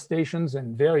compressor stations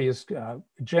and various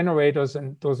generators,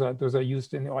 and those are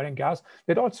used in the oil and gas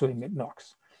that also emit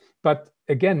NOx. But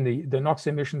again, the NOx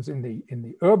emissions in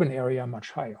the urban area are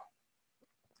much higher.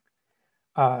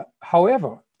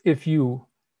 However, if you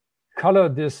color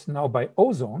this now by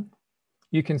ozone,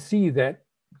 you can see that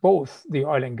both the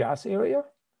oil and gas area,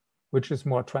 which is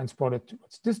more transported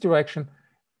towards this direction,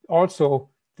 also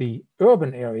the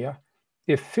urban area,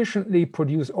 efficiently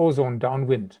produce ozone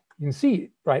downwind. You can see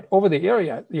right over the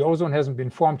area, the ozone hasn't been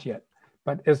formed yet,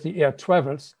 but as the air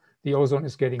travels, the ozone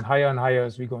is getting higher and higher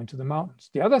as we go into the mountains.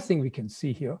 The other thing we can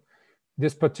see here,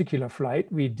 this particular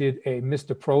flight, we did a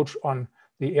missed approach on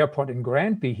the airport in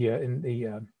Granby here in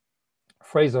the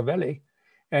Fraser Valley.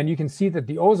 And you can see that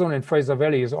the ozone in Fraser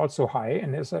Valley is also high.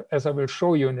 And as I will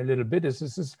show you in a little bit, this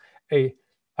is a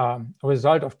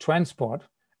result of transport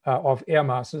of air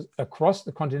masses across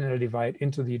the continental divide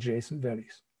into the adjacent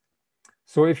valleys.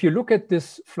 So if you look at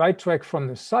this flight track from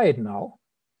the side now,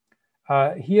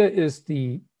 here is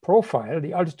the profile,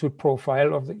 the altitude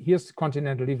profile of here's the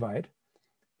continental divide.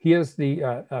 Here's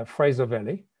the Fraser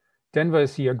Valley. Denver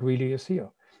is here, Greeley is here.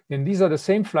 And these are the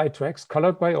same flight tracks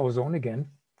colored by ozone again,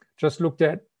 just looked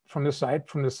at from the side,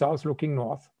 from the south looking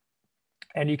north.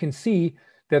 And you can see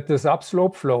that this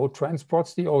upslope flow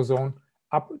transports the ozone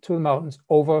up to the mountains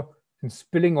over and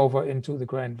spilling over into the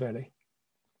Grand Valley.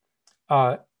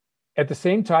 At the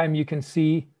same time, you can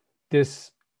see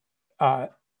this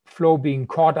flow being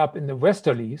caught up in the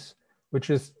westerlies, which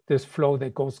is this flow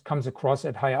that comes across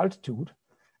at high altitude,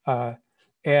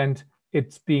 and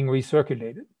it's being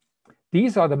recirculated.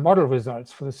 These are the model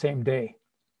results for the same day.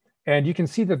 And you can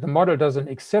see that the model does an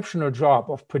exceptional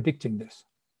job of predicting this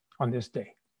on this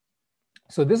day.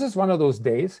 So this is one of those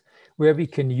days where we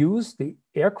can use the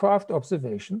aircraft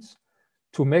observations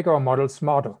to make our model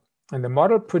smarter. And the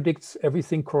model predicts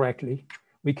everything correctly.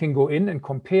 We can go in and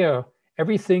compare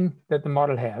everything that the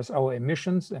model has, our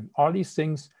emissions and all these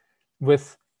things,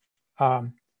 with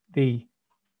the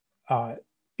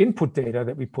input data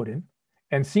that we put in,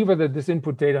 and see whether this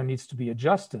input data needs to be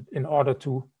adjusted in order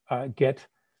to get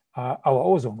our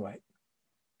ozone right.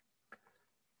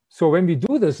 So when we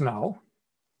do this now,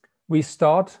 we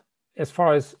start, as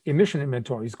far as emission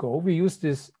inventories go, we use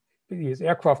these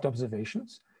aircraft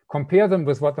observations, compare them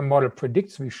with what the model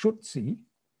predicts we should see,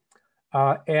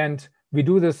 and we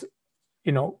do this,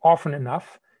 often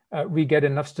enough. We get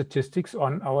enough statistics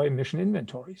on our emission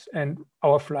inventories, and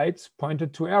our flights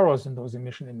pointed to errors in those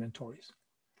emission inventories.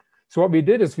 So what we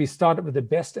did is we started with the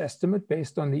best estimate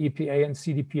based on the EPA and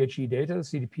CDPHE data.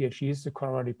 CDPHE is the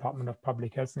Colorado Department of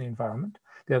Public Health and the Environment.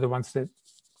 They're the ones that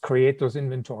create those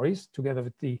inventories together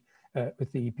with the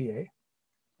EPA.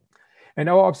 And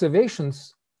our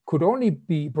observations could only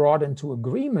be brought into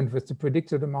agreement with the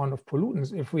predicted amount of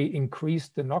pollutants if we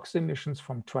increased the NOx emissions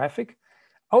from traffic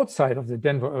outside of the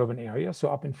Denver urban area, so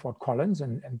up in Fort Collins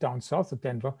and down south of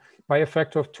Denver, by a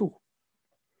factor of 2.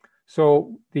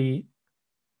 So the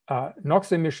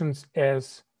NOx emissions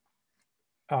as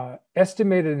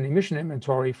estimated in emission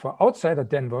inventory for outside of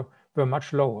Denver were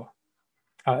much lower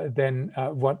than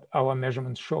what our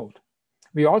measurements showed.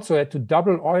 We also had to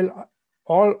double all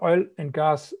oil and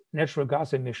gas, natural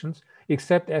gas emissions,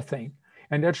 except ethane.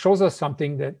 And that shows us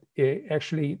something that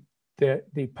actually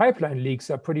the pipeline leaks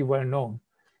are pretty well known,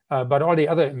 but all the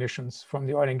other emissions from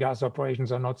the oil and gas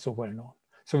operations are not so well known.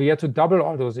 So we had to double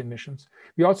all those emissions.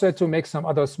 We also had to make some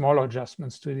other smaller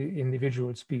adjustments to the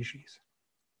individual species.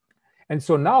 And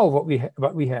so now what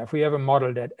we have a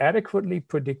model that adequately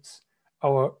predicts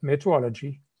our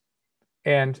meteorology,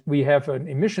 and we have an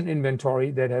emission inventory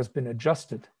that has been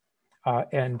adjusted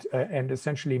and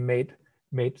essentially made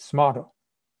smarter.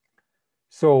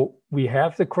 So we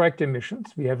have the correct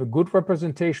emissions, we have a good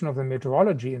representation of the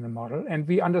meteorology in the model, and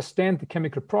we understand the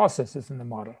chemical processes in the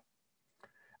model.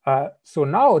 So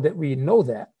now that we know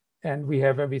that and we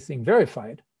have everything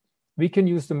verified, we can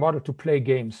use the model to play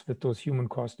games with those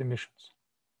human-caused emissions.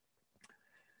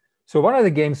 So one of the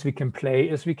games we can play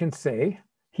is we can say,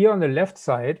 here on the left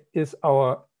side is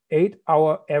our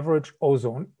 8-hour average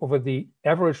ozone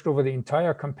averaged over the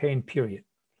entire campaign period.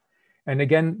 And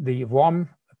again, the warm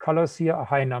colors here are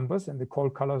high numbers and the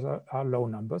cold colors are low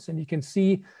numbers. And you can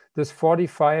see this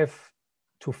 45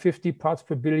 to 50 parts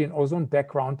per billion ozone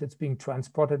background that's being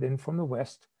transported in from the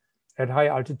west at high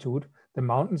altitude. The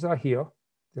mountains are here.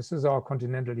 This is our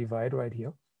continental divide right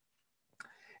here.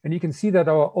 And you can see that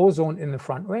our ozone in the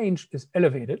Front Range is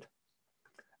elevated.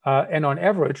 And on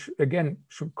average, again,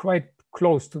 quite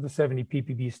close to the 70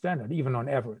 ppb standard, even on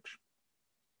average.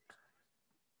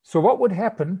 So what would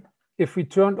happen if we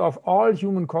turned off all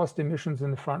human-caused emissions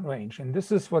in the Front Range? And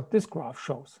this is what this graph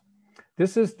shows.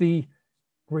 This is the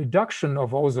reduction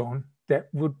of ozone that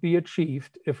would be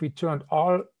achieved if we turned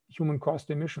all human-caused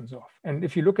emissions off. And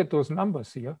if you look at those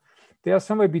numbers here, they are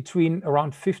somewhere between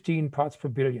around 15 parts per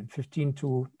billion, 15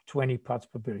 to 20 parts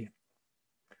per billion.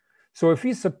 So if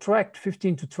we subtract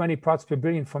 15 to 20 parts per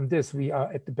billion from this, we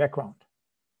are at the background.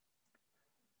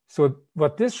 So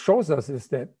what this shows us is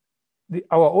that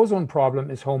our ozone problem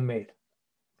is homemade.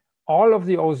 All of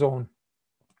the ozone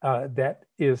that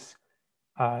is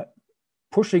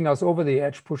pushing us over the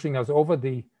edge, pushing us over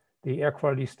the air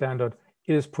quality standard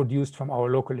is produced from our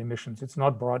local emissions. It's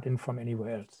not brought in from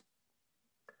anywhere else.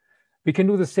 We can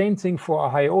do the same thing for a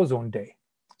high ozone day.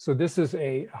 So this is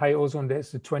a high ozone day,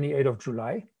 it's the 28th of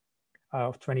July.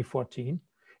 of 2014.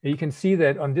 And you can see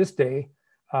that on this day,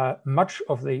 much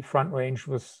of the Front Range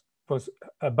was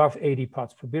above 80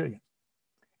 parts per billion.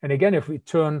 And again, if we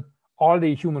turn all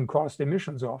the human-caused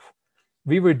emissions off,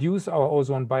 we reduce our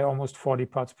ozone by almost 40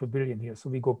 parts per billion here. So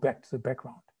we go back to the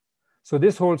background. So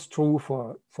this holds true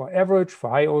for average,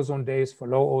 for high ozone days, for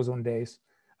low ozone days.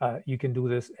 You can do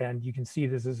this, and you can see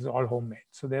this is all homemade.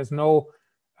 So there's no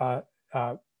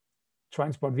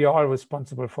transport. We are all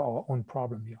responsible for our own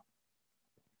problem here.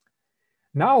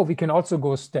 Now we can also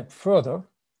go a step further,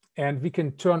 and we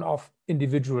can turn off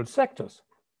individual sectors.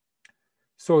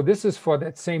 So this is for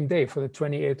that same day, for the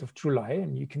 28th of July.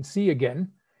 And you can see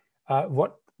again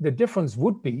what the difference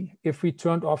would be if we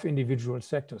turned off individual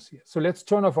sectors here. So let's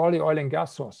turn off all the oil and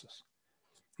gas sources.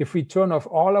 If we turn off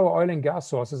all our oil and gas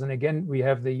sources, and again, we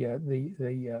have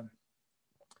the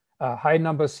high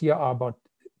numbers here are about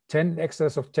 10,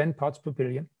 excess of 10 parts per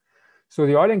billion. So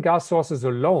the oil and gas sources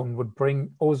alone would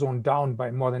bring ozone down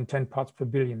by more than 10 parts per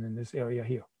billion in this area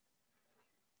here.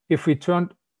 If we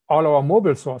turned all our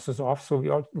mobile sources off, so we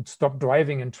all would stop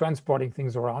driving and transporting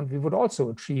things around, we would also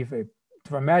achieve a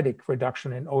dramatic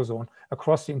reduction in ozone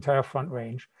across the entire Front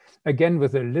Range. Again,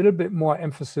 with a little bit more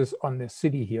emphasis on the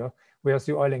city here, whereas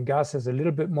the oil and gas has a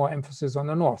little bit more emphasis on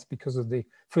the north because of the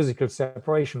physical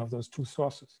separation of those two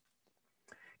sources.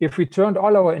 If we turned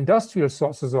all our industrial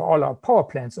sources or all our power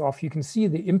plants off, you can see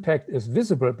the impact is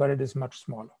visible, but it is much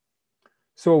smaller.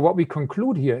 So what we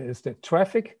conclude here is that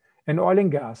traffic and oil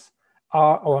and gas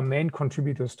are our main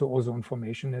contributors to ozone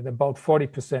formation at about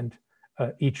 40%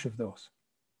 each of those.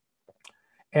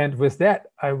 And with that,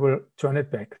 I will turn it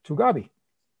back to Gabi.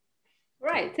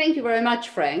 Right, thank you very much,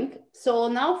 Frank. So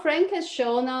now Frank has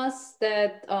shown us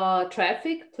that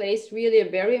traffic plays really a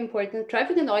very important,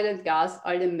 traffic and oil and gas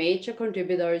are the major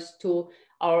contributors to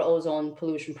our ozone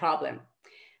pollution problem.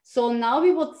 So now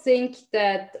we would think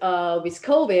that with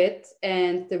COVID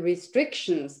and the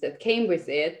restrictions that came with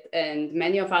it, and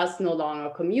many of us no longer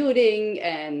commuting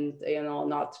and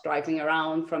not driving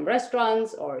around from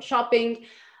restaurants or shopping,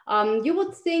 you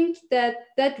would think that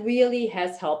that really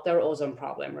has helped our ozone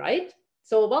problem, right?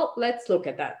 So, well, let's look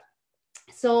at that.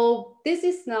 So this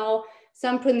is now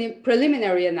some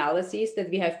preliminary analyses that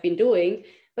we have been doing,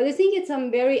 but I think it's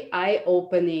some very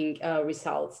eye-opening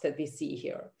results that we see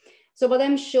here. So what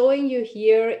I'm showing you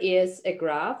here is a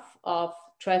graph of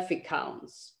traffic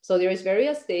counts. So there is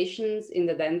various stations in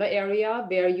the Denver area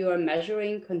where you are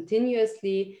measuring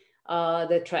continuously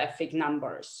the traffic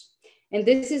numbers. And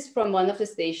this is from one of the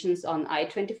stations on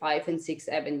I-25 and 6th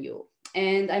Avenue.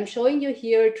 And I'm showing you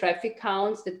here traffic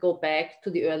counts that go back to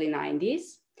the early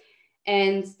 90s.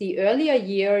 And the earlier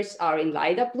years are in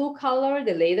lighter blue color.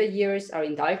 The later years are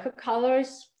in darker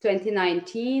colors.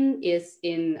 2019 is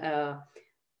in a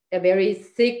very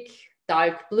thick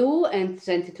dark blue, and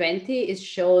 2020 is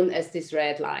shown as this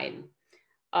red line.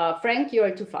 Frank, you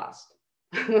are too fast.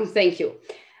 Thank you.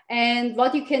 And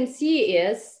what you can see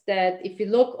is that if you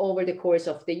look over the course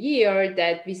of the year,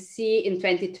 that we see in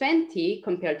 2020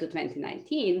 compared to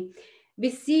 2019, we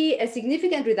see a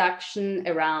significant reduction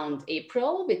around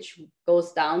April, which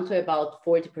goes down to about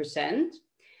 40%.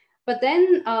 But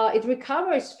then it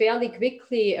recovers fairly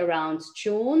quickly around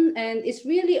June and is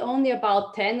really only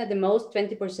about 10 at the most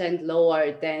 20%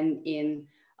 lower than in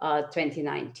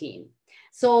 2019.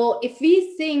 So if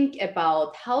we think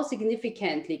about how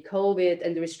significantly COVID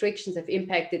and the restrictions have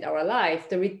impacted our life,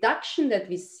 the reduction that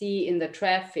we see in the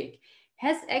traffic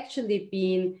has actually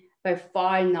been by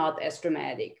far not as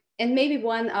dramatic. And maybe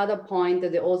one other point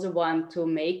that I also want to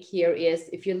make here is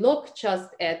if you look just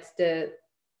at the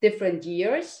different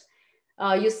years,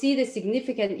 you see the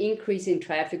significant increase in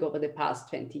traffic over the past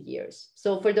 20 years.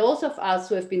 So for those of us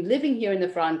who have been living here in the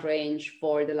Front Range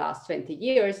for the last 20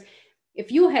 years, if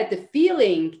you had the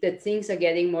feeling that things are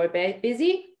getting more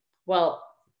busy, well,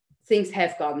 things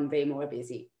have gotten way more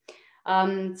busy.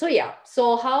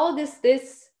 So how does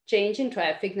this change in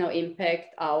traffic now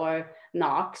impact our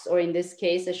NOx, or in this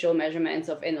case, I show measurements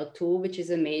of NO2, which is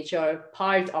a major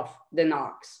part of the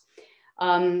NOx.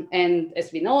 And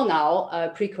as we know now, a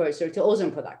precursor to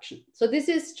ozone production. So this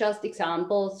is just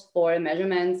examples for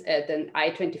measurements at an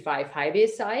I-25 highway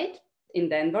site in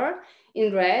Denver.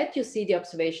 In red, you see the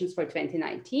observations for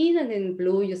 2019, and in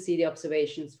blue, you see the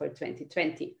observations for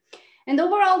 2020. And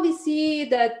overall, we see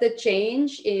that the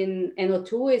change in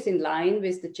NO2 is in line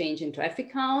with the change in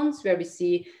traffic counts, where we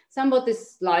see somewhat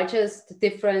this largest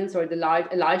difference or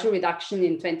a larger reduction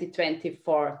in 2020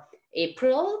 for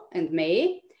April and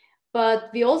May. But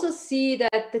we also see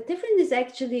that the difference is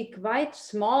actually quite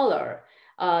smaller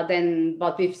than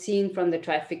what we've seen from the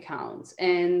traffic counts.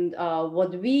 And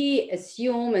what we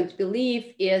assume and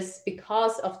believe is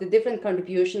because of the different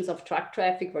contributions of truck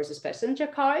traffic versus passenger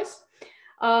cars.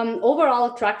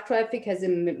 Overall, truck traffic has a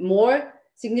more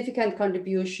significant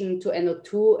contribution to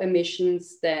NO2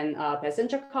 emissions than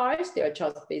passenger cars. They are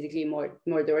just basically more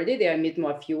dirty. They emit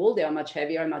more fuel. They are much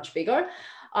heavier, much bigger.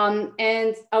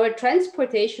 And our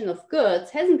transportation of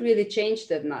goods hasn't really changed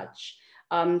that much.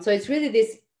 So it's really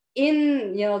this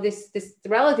this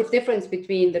relative difference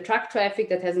between the truck traffic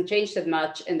that hasn't changed that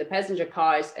much and the passenger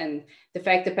cars, and the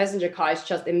fact that passenger cars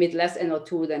just emit less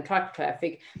NO2 than truck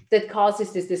traffic, that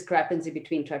causes this discrepancy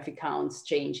between traffic counts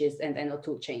changes and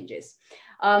NO2 changes.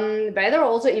 Weather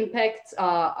also impacts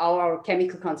our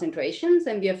chemical concentrations,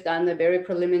 and we have done a very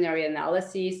preliminary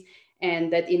analysis,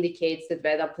 and that indicates that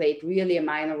weather played really a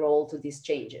minor role to these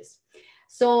changes.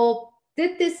 So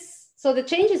the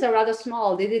changes are rather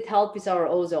small. Did it help with our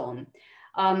ozone?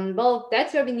 Well,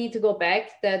 that's where we need to go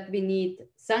back, that we need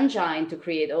sunshine to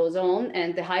create ozone,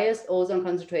 and the highest ozone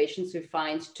concentrations we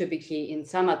find typically in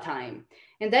summertime.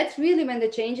 And that's really when the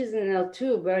changes in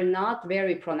L2 were not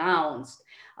very pronounced.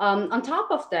 On top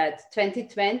of that,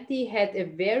 2020 had a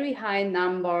very high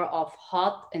number of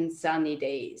hot and sunny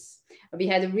days. We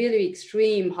had a really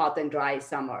extreme hot and dry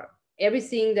summer.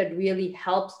 Everything that really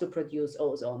helps to produce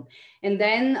ozone. And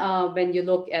then when you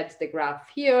look at the graph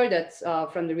here, that's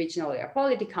from the Regional Air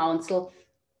Quality Council,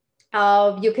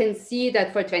 you can see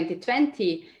that for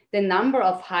 2020, the number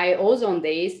of high ozone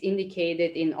days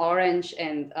indicated in orange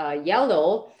and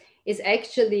yellow has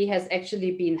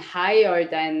actually been higher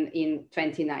than in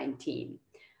 2019.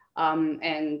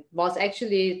 And was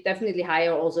actually definitely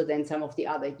higher also than some of the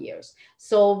other years.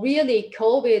 So really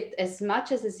COVID, as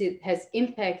much as it has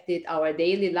impacted our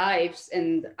daily lives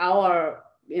and our,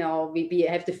 we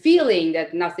have the feeling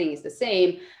that nothing is the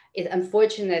same, it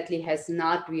unfortunately has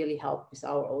not really helped with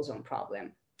our ozone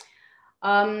problem.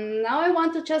 Now I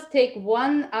want to just take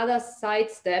one other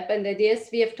side step, and that is,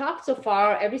 we have talked so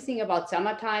far everything about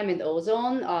summertime and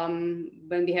ozone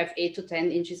when we have 8 to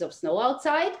 10 inches of snow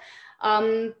outside.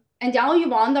 And now you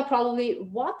wonder probably,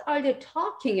 what are they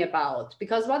talking about?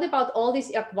 Because what about all these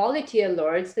air quality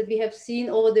alerts that we have seen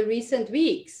over the recent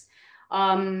weeks?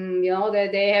 That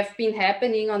they have been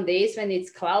happening on days when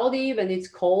it's cloudy, when it's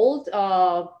cold,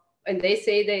 and they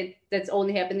say that that's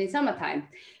only happened in summertime.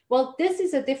 Well, this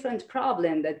is a different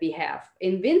problem that we have.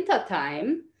 In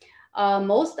wintertime,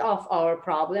 most of our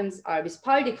problems are with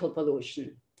particle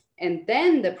pollution. And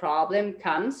then the problem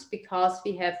comes because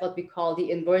we have what we call the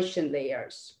inversion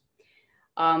layers.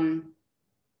 And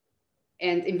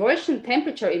inversion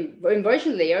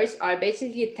layers are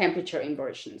basically temperature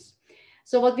inversions.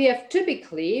 So what we have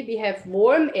typically, we have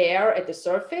warm air at the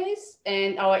surface,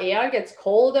 and our air gets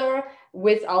colder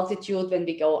with altitude when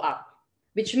we go up,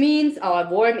 which means our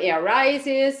warm air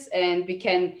rises and we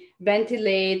can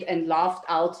ventilate and loft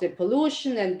out the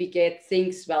pollution, and we get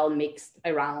things well mixed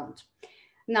around.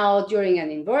 Now, during an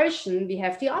inversion, we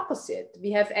have the opposite.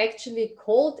 We have actually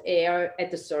cold air at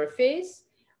the surface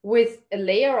with a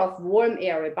layer of warm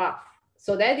air above.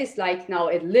 So that is like now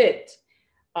a lid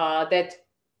that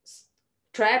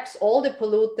traps all the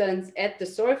pollutants at the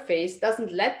surface,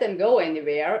 doesn't let them go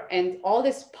anywhere. And all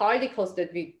these particles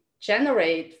that we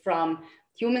generate from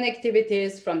human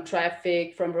activities, from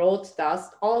traffic, from road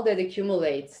dust, all that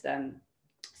accumulates then.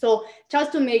 So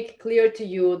just to make clear to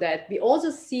you that we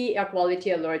also see air quality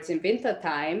alerts in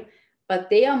wintertime, but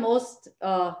they are most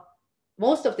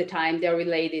of the time they're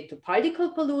related to particle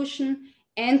pollution,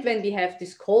 and when we have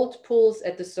these cold pools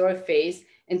at the surface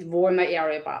and warmer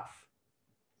air above.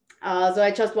 So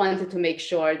I just wanted to make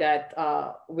sure that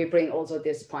we bring also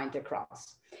this point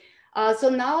across. So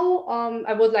now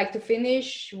I would like to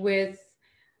finish with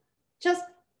just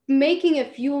making a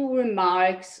few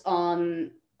remarks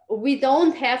on, we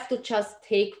don't have to just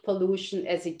take pollution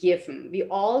as a given. We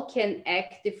all can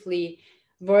actively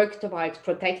work towards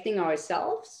protecting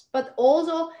ourselves, but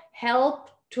also help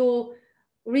to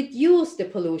reduce the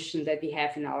pollution that we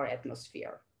have in our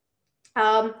atmosphere.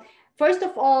 First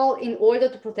of all, in order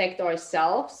to protect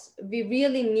ourselves, we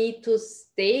really need to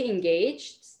stay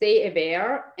engaged, stay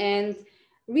aware, and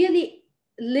really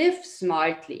live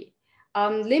smartly.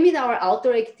 Limit our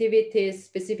outdoor activities,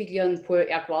 specifically on poor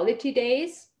air quality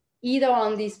days. Either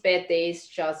on these bad days,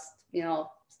 just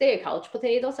stay a couch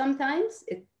potato sometimes.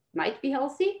 It might be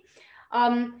healthy.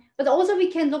 But also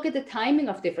we can look at the timing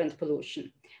of different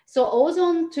pollution. So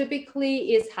ozone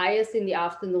typically is highest in the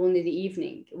afternoon, in the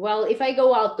evening. Well, if I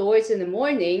go outdoors in the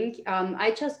morning,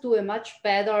 I just do a much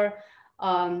better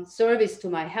service to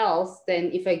my health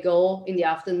than if I go in the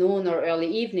afternoon or early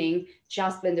evening,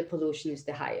 just when the pollution is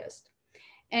the highest.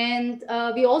 And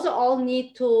we also all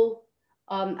need to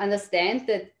understand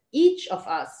that each of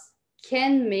us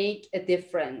can make a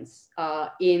difference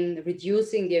in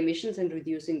reducing the emissions and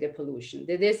reducing the pollution.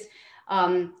 That is,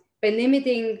 by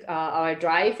limiting our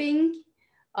driving,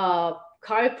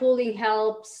 carpooling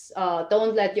helps.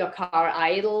 Don't let your car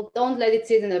idle. Don't let it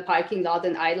sit in a parking lot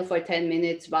and idle for 10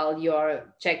 minutes while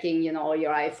you're checking, your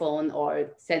iPhone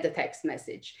or send a text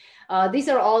message. These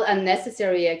are all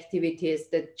unnecessary activities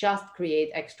that just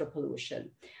create extra pollution.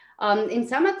 In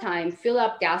summertime, fill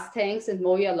up gas tanks and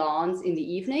mow your lawns in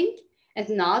the evening and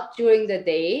not during the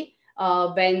day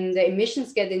when the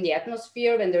emissions get in the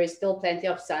atmosphere, when there is still plenty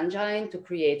of sunshine to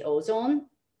create ozone.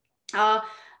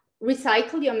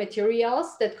 Recycle your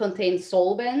materials that contain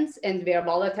solvents and where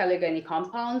volatile organic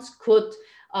compounds could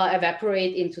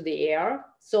evaporate into the air.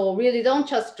 So really don't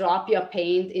just drop your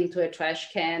paint into a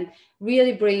trash can,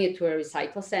 really bring it to a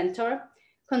recycle center.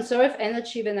 Conserve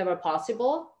energy whenever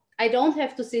possible. I don't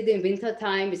have to sit in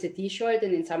wintertime with a t-shirt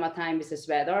and in summertime with a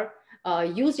sweater.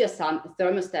 Use your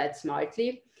thermostat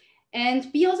smartly.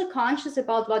 And be also conscious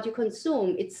about what you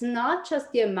consume. It's not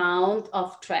just the amount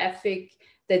of traffic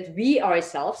that we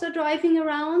ourselves are driving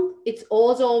around. It's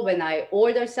also when I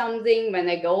order something, when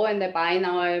I go and I buy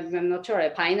now, I'm not sure, a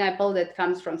pineapple that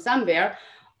comes from somewhere,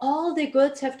 all the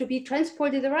goods have to be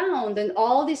transported around, and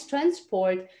all this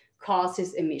transport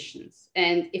causes emissions.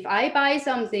 And if I buy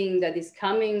something that is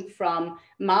coming from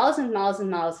miles and miles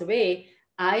and miles away,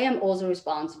 I am also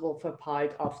responsible for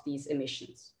part of these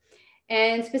emissions.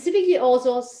 And specifically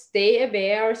also stay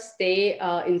aware, stay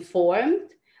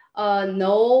informed.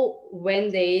 Know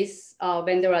when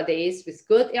there are days with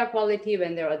good air quality,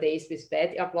 when there are days with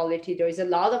bad air quality. There is a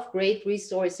lot of great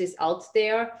resources out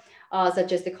there,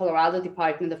 such as the Colorado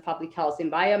Department of Public Health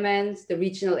Environment. The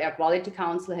Regional Air Quality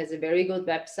Council has a very good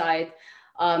website.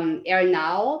 Air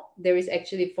Now, there is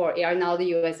actually for Air Now, the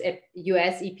US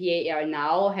EPA Air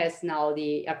Now has now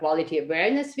the Air Quality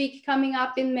Awareness Week coming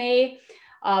up in May.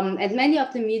 And many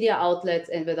of the media outlets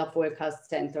and weather forecast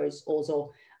centers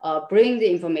also bring the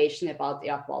information about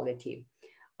air quality.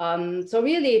 So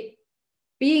really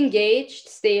be engaged,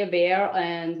 stay aware,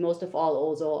 and most of all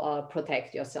also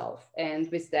protect yourself.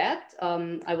 And with that,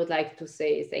 I would like to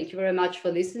say thank you very much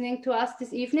for listening to us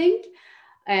this evening.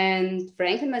 And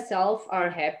Frank and myself are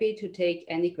happy to take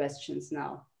any questions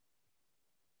now.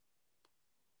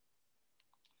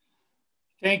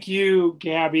 Thank you,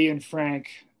 Gabi and Frank.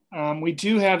 We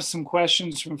do have some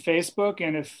questions from Facebook,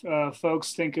 and if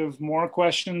folks think of more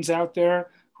questions out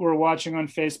there who are watching on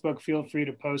Facebook, feel free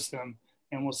to post them,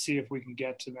 and we'll see if we can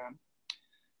get to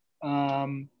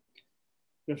them.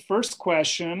 The first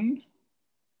question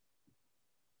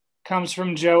comes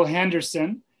from Joe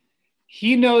Henderson.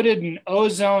 He noted an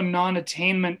ozone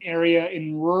non-attainment area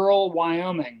in rural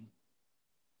Wyoming.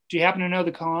 Do you happen to know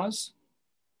the cause?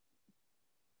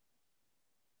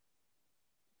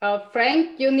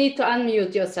 Frank, you need to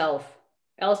unmute yourself,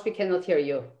 else we cannot hear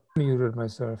you. Muted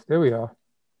myself. There we are.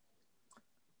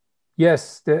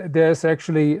 Yes, there's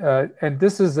actually, and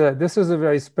this is a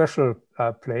very special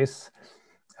place.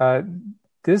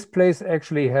 This place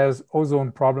actually has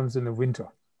ozone problems in the winter,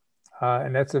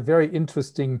 and that's a very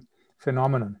interesting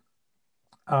phenomenon.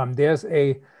 There's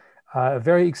a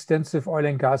very extensive oil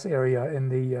and gas area in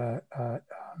the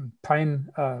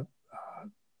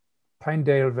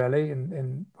Pinedale Valley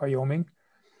in Wyoming.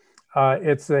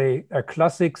 It's a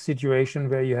classic situation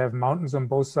where you have mountains on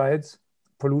both sides.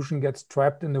 Pollution gets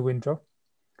trapped in the winter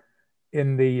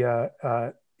in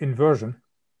the inversion.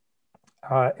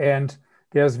 And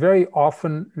there's very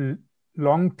often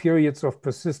long periods of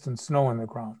persistent snow on the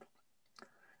ground.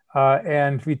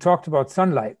 And we talked about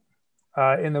sunlight.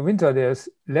 In the winter, there's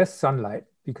less sunlight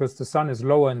because the sun is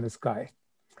lower in the sky.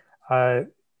 The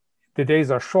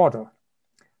days are shorter.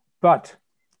 But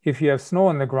if you have snow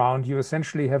on the ground, you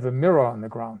essentially have a mirror on the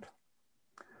ground.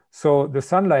 So the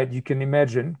sunlight, you can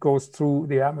imagine, goes through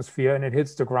the atmosphere and it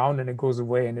hits the ground and it goes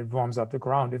away and it warms up the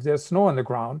ground. If there's snow on the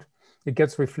ground, it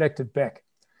gets reflected back.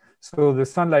 So the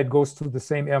sunlight goes through the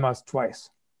same air mass twice,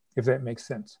 if that makes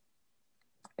sense.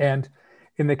 And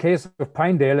in the case of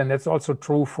Pinedale, and that's also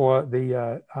true for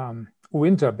the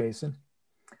Uinta Basin,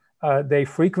 they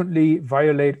frequently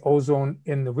violate ozone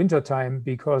in the wintertime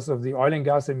because of the oil and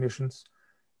gas emissions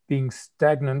being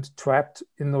stagnant, trapped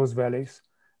in those valleys.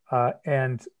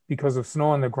 And because of snow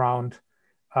on the ground,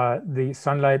 the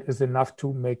sunlight is enough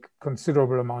to make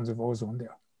considerable amounts of ozone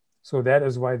there. So that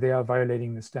is why they are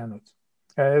violating the standards.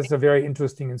 It's a very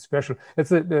interesting and special,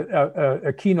 it's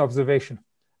a keen observation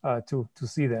to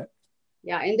see that.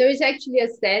 Yeah, and there is actually a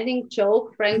standing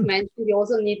joke. Frank mentioned you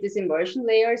also need these immersion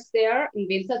layers there in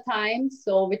winter time.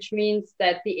 So which means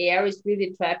that the air is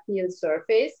really trapped near the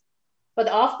surface. But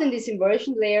often these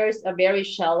immersion layers are very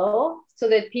shallow, so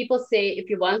that people say if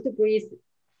you want to breathe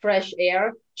fresh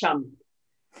air, jump.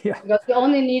 Yeah. Because you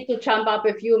only need to jump up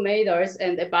a few meters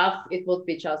and above it would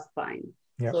be just fine.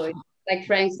 Yeah. So like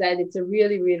Frank said, it's a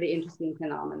really, really interesting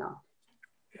phenomenon.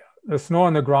 The snow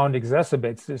on the ground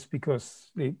exacerbates this because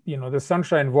the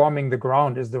sunshine warming the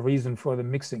ground is the reason for the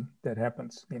mixing that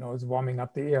happens. It's warming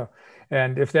up the air,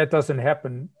 and if that doesn't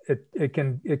happen, it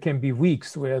can be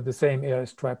weeks where the same air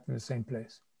is trapped in the same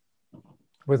place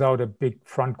without a big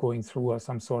front going through or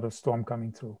some sort of storm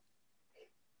coming through.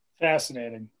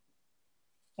 Fascinating.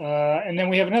 And then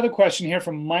we have another question here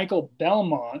from Michael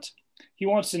Belmont. He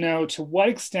wants to know, to what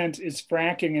extent is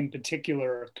fracking in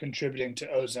particular contributing to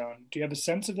ozone? Do you have a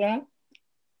sense of that?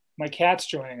 My cat's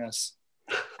joining us.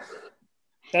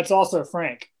 That's also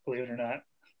Frank, believe it or not.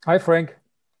 Hi, Frank.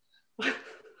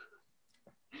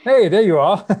 Hey, there you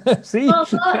are. See? Well,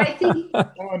 I think,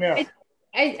 oh, no.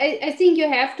 I think you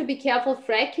have to be careful.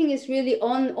 Fracking is really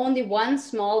only one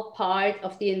small part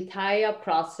of the entire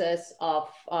process of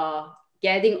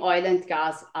getting oil and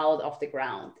gas out of the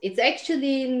ground.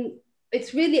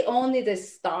 It's really only the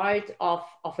start of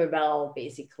a well,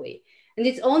 basically. And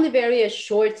it's only a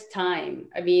short time.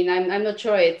 I mean, I'm not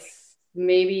sure, it's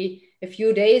maybe a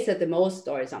few days at the most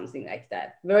or something like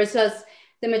that. Versus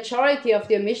the majority of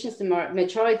the emissions, the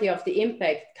majority of the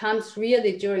impact comes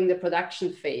really during the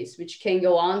production phase, which can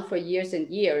go on for years and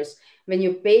years when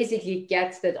you basically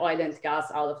get that oil and gas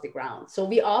out of the ground. So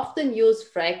we often use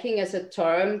fracking as a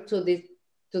term to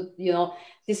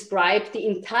describe the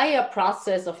entire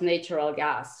process of natural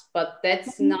gas, but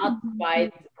that's not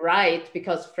quite right,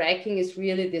 because fracking is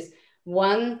really this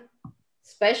one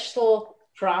special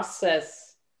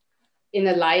process in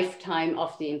a lifetime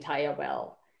of the entire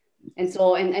well. And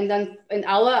so, and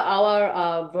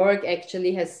our work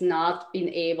actually has not been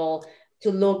able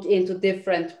to look into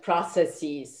different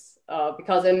processes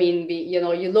because I mean,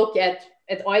 you look at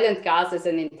oil and gas as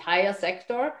an entire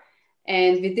sector.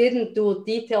 And we didn't do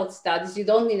detailed studies. You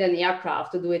don't need an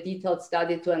aircraft to do a detailed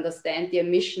study to understand the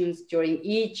emissions during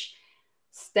each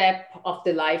step of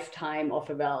the lifetime of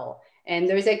a well. And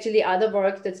there is actually other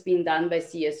work that's been done by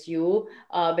CSU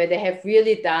where they have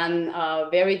really done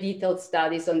very detailed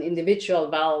studies on individual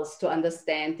wells to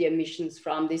understand the emissions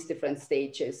from these different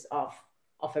stages of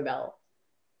a well.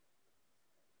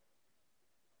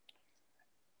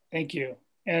 Thank you.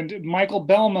 And Michael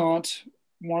Belmont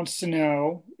wants to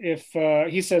know if,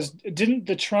 he says, didn't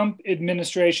the Trump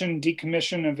administration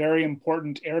decommission a very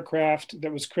important aircraft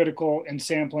that was critical in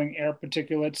sampling air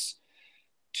particulates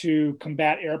to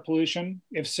combat air pollution?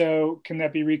 If so, can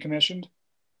that be recommissioned?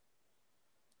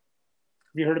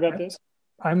 Have you heard about this?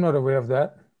 I'm not aware of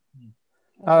that.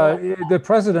 The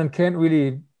president can't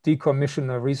really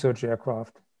decommission a research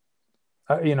aircraft.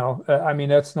 I mean,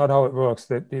 that's not how it works.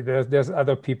 That there's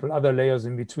other people, other layers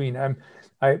in between.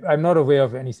 I'm not aware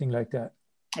of anything like that.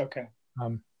 Okay.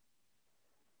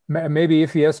 Maybe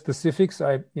if he has specifics,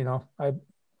 I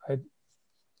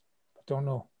don't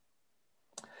know.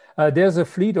 There's a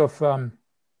fleet of,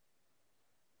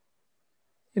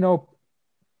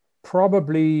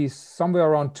 probably somewhere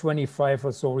around 25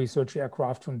 or so research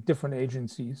aircraft from different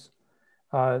agencies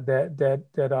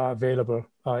that are available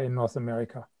in North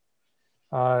America.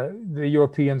 The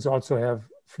Europeans also have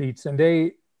fleets, and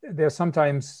they're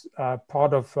sometimes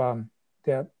part of,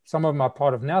 some of them are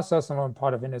part of NASA, some of them are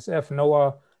part of NSF.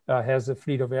 NOAA has a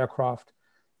fleet of aircraft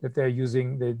that they're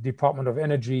using. The Department of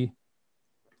Energy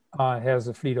has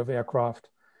a fleet of aircraft.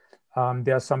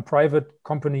 There are some private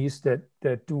companies that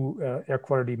do air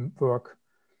quality work,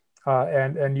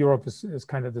 and Europe is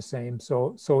kind of the same.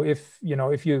 So if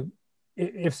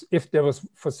there was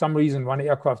for some reason one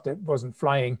aircraft that wasn't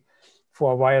flying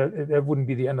for a while, that wouldn't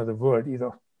be the end of the world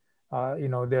either.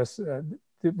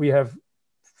 We have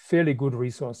fairly good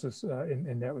resources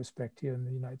in that respect here in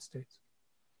the United States.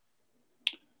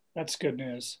 That's good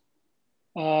news.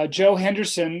 Joe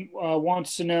Henderson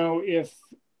wants to know if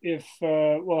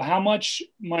how much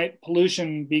might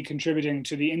pollution be contributing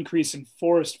to the increase in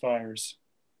forest fires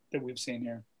that we've seen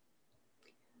here?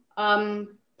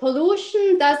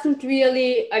 Pollution doesn't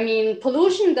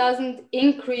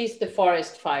increase the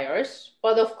forest fires,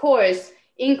 but of course,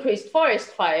 increased forest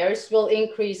fires will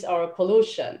increase our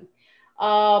pollution.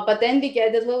 But then we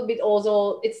get a little bit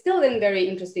also, it's still a very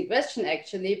interesting question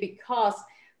actually, because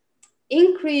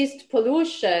increased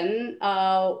pollution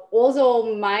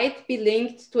also might be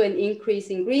linked to an increase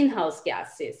in greenhouse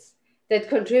gases that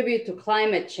contribute to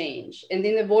climate change. And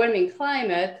in a warming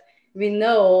climate, we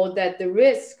know that the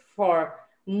risk for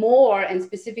more and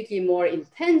specifically more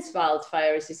intense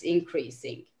wildfires is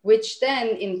increasing, which then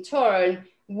in turn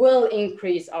will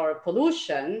increase our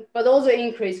pollution, but also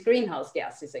increase greenhouse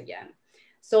gases again.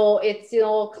 So it's,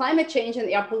 climate change and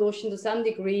air pollution to some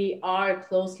degree are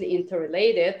closely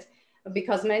interrelated,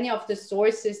 because many of the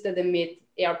sources that emit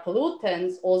air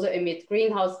pollutants also emit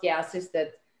greenhouse gases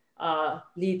that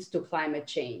lead to climate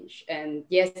change. And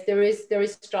yes, there is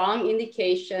strong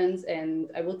indications, and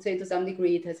I would say to some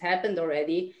degree it has happened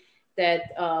already,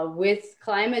 that with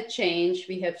climate change,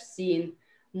 we have seen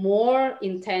more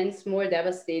intense, more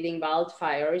devastating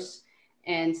wildfires.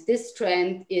 And this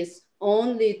trend is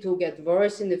only to get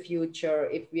worse in the future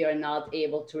if we are not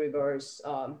able to reverse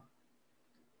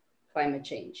climate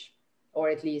change, or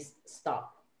at least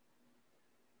stop.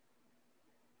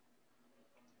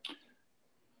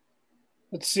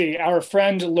 Let's see, our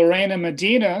friend Lorena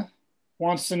Medina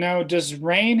wants to know, does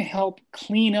rain help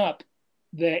clean up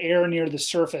the air near the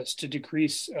surface to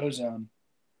decrease ozone?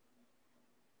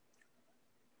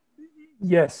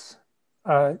 Yes,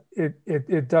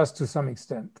 it does to some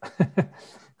extent.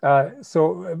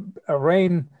 So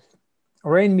rain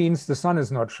means the sun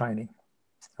is not shining,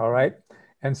 all right?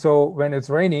 And so when it's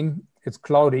raining, it's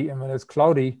cloudy, and when it's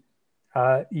cloudy,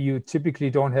 you typically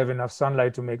don't have enough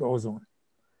sunlight to make ozone.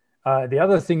 The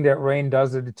other thing that rain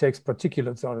does is it takes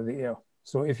particulates out of the air.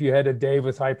 So if you had a day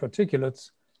with high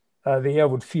particulates, the air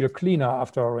would feel cleaner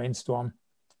after a rainstorm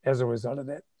as a result of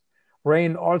that.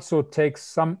 Rain also takes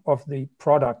some of the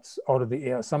products out of the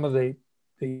air. Some of the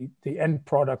end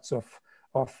products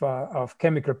of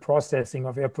chemical processing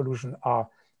of air pollution are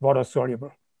water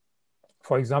soluble.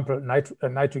 For example,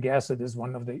 nitric acid is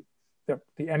one of the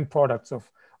end products of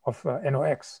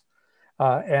NOx,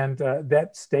 and that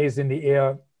stays in the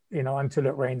air, until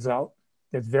it rains out.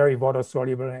 It's very water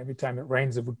soluble, and every time it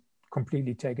rains, it would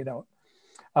completely take it out.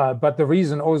 But the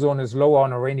reason ozone is lower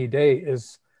on a rainy day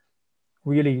is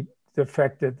really the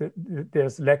fact that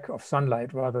there's lack of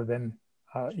sunlight rather than,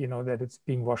 that it's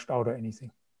being washed out or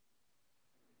anything.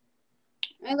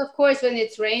 And of course, when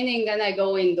it's raining, then I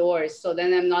go indoors. So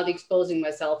then I'm not exposing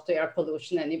myself to air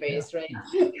pollution anyways, right?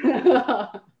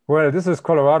 Well, this is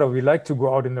Colorado. We like to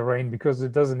go out in the rain because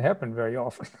it doesn't happen very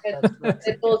often. That's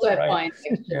also a point,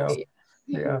 actually.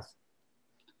 Yeah.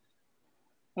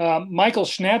 Michael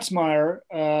Schnatzmeyer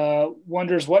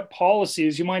wonders what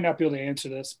policies, you might not be able to answer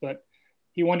this, but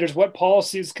he wonders what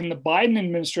policies can the Biden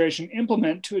administration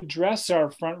implement to address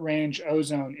our front range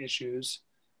ozone issues?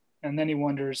 And then he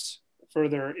wonders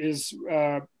further, is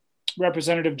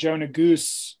Representative Joe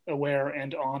Neguse aware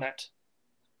and on it?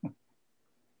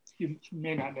 You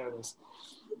may not know this.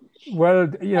 Well,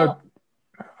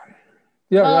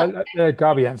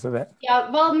 Gabi, answer that. Yeah,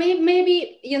 well,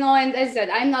 maybe, and as I said,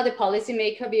 I'm not a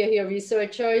policymaker. We are here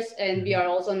researchers, and we are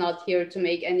also not here to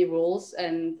make any rules.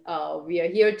 And we are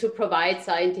here to provide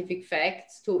scientific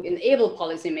facts to enable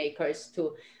policymakers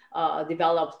to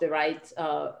develop the right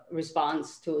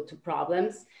response to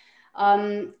problems.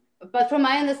 But from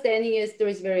my understanding is there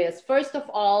is various. First of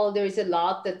all, there is a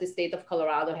lot that the state of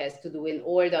Colorado has to do in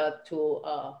order to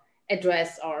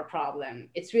address our problem.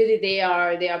 It's really they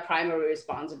are primarily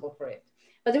responsible for it.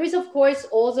 But there is, of course,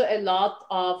 also a lot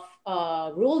of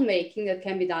rulemaking that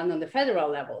can be done on the federal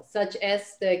level, such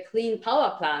as the Clean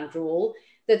Power Plant rule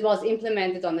that was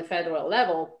implemented on the federal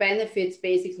level, benefits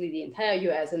basically the entire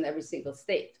US and every single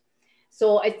state.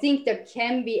 So I think there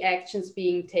can be actions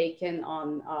being taken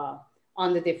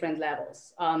on the different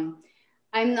levels.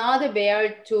 I'm not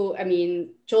aware Joe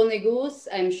Neguse,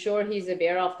 I'm sure he's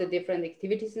aware of the different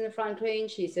activities in the Front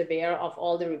Range. He's aware of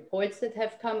all the reports that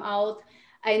have come out.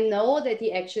 I know that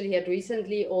he actually had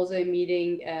recently also a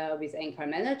meeting with NCAR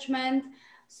management.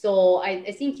 So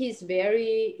I think he's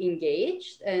very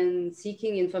engaged and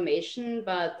seeking information,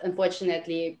 but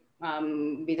unfortunately,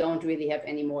 we don't really have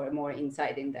any more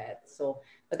insight in that. So,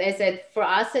 but as I said, for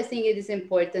us, I think it is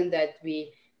important that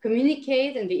we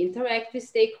communicate and we interact with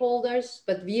stakeholders,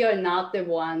 but we are not the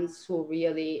ones who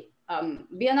really,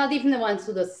 we are not even the ones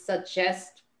who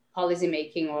suggest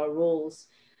policymaking or rules.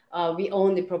 We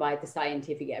only provide the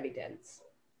scientific evidence.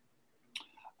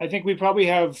 I think we probably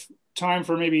have time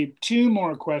for maybe two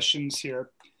more questions here.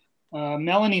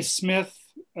 Melanie Smith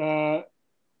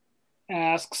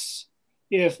asks,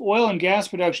 if oil and gas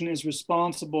production is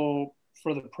responsible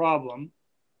for the problem,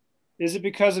 is it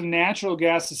because of natural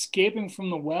gas escaping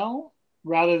from the well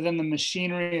rather than the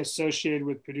machinery associated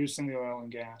with producing the oil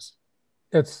and gas?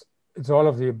 It's all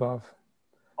of the above.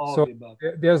 All of the above.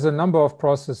 There's a number of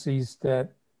processes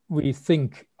that we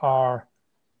think are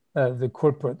the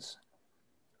culprits.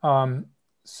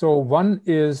 So one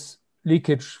is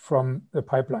leakage from the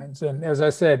pipelines. And as I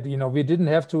said, we didn't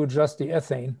have to adjust the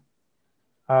ethane.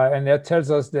 And that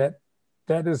tells us that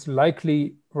that is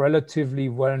likely relatively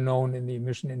well known in the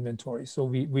emission inventory. So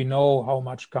we know how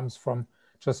much comes from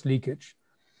just leakage.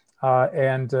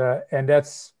 And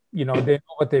that's, they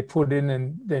know what they put in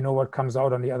and they know what comes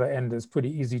out on the other end. It's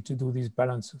pretty easy to do these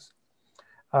balances.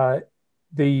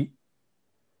 The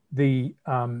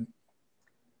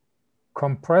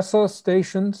compressor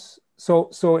stations,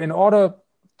 so in order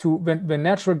to, when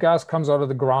natural gas comes out of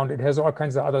the ground, it has all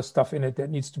kinds of other stuff in it that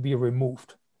needs to be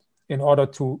removed in order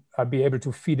to be able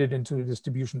to feed it into the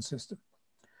distribution system.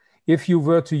 If you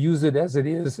were to use it as it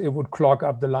is, it would clog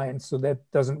up the lines, so that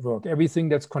doesn't work. Everything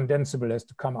that's condensable has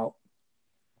to come out.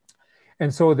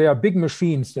 And so there are big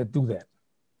machines that do that.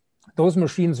 Those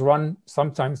machines run,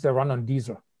 sometimes they run on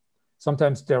diesel.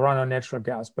 Sometimes they run on natural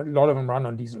gas, but a lot of them run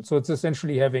on diesel. So it's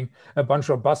essentially having a bunch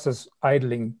of buses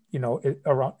idling,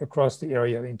 around across the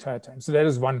area the entire time. So that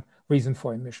is one reason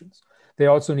for emissions. They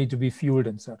also need to be fueled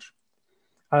and such.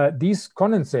 These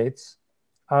condensates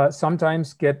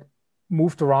sometimes get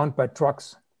moved around by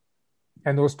trucks,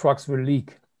 and those trucks will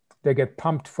leak. They get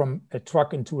pumped from a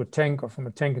truck into a tank or from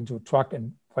a tank into a truck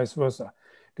and vice versa.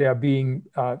 They are being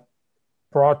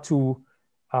brought to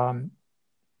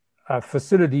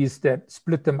facilities that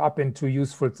split them up into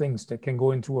useful things that can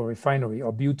go into a refinery,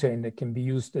 or butane that can be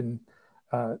used in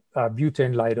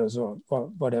butane lighters or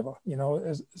whatever,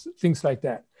 things like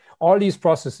that. All these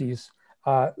processes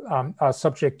are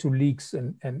subject to leaks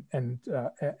and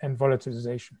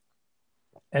volatilization.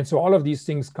 And so all of these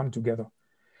things come together.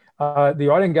 The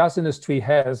oil and gas industry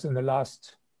has, in the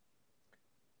last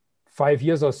 5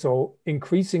 years or so,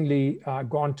 increasingly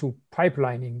gone to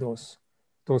pipelining those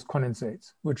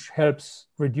condensates, which helps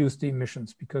reduce the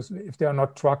emissions, because if they are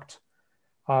not trucked,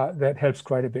 that helps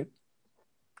quite a bit.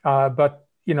 But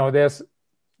there's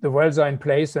the wells are in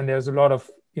place, and there's a lot of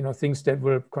things that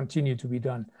will continue to be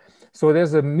done. So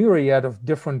there's a myriad of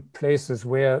different places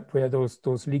where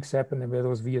those leaks happen and where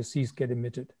those VOCs get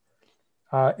emitted.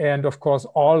 And of course,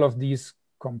 all of these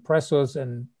compressors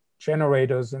and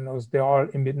generators and they all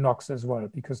emit NOx as well,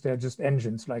 because they're just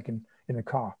engines like in a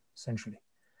car, essentially.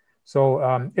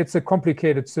 So it's a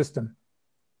complicated system.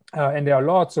 And there are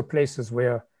lots of places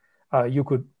where you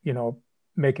could,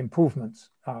 make improvements.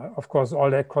 Of course,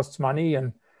 all that costs money,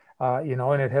 and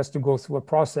and it has to go through a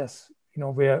process,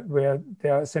 where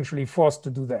they're essentially forced to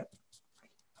do that,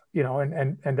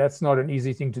 and that's not an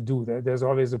easy thing to do. There's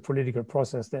always a political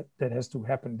process that has to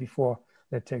happen before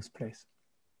that takes place.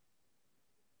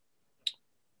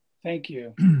 Thank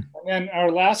you. And then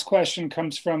our last question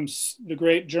comes from the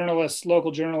great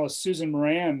local journalist, Susan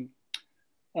Moran.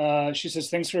 She says,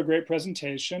 thanks for a great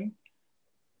presentation.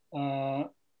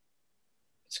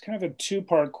 It's kind of a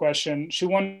two-part question. She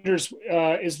wonders,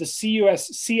 is the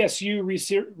CSU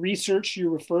research you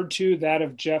referred to that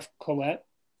of Jeff Collette?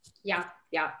 Yeah.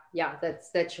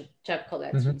 That's Jeff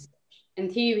Collette's research.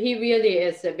 And he really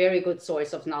is a very good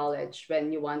source of knowledge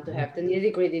when you want to have the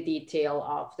nitty-gritty detail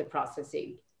of the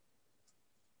processing.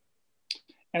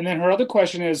 And then her other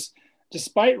question is,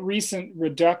 despite recent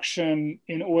reduction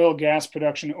in oil gas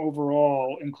production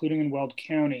overall, including in Weld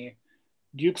County,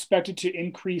 do you expect it to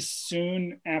increase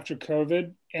soon after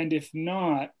COVID? And if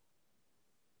not,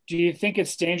 do you think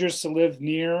it's dangerous to live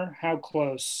near, how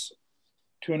close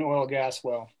to an oil gas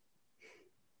well?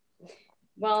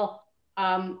 Well,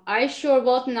 I sure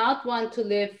would not want to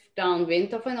live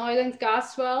downwind of an oil and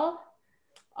gas well.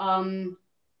 And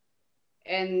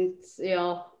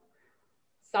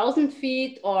 1,000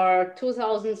 feet or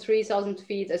 2,000, 3,000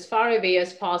 feet, as far away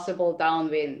as possible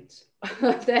downwind.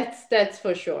 That's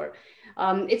for sure.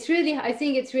 I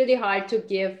think it's really hard to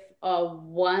give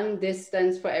one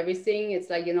distance for everything. It's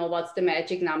like, what's the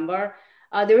magic number?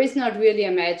 There is not really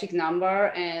a magic number.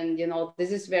 And,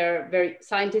 this is where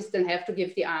scientists then have to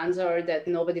give the answer that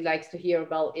nobody likes to hear.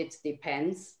 Well, it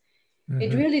depends. Mm-hmm.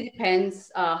 It really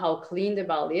depends how clean the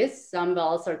well is. Some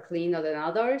wells are cleaner than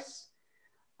others.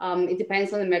 It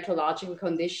depends on the meteorological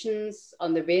conditions,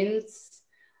 on the winds.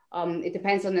 It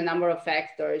depends on a number of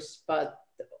factors, but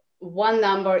one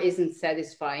number isn't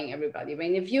satisfying everybody. I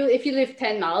mean, if you live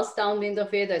 10 miles downwind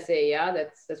of it, I say, yeah,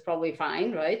 that's probably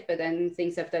fine, right? But then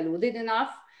things have diluted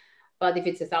enough. But if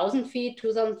it's 1,000 feet,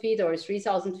 2,000 feet, or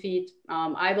 3,000 feet,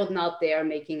 I would not dare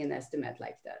making an estimate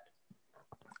like that.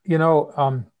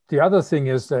 The other thing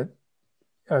is that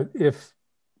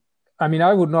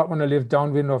I would not want to live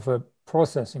downwind of a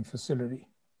processing facility.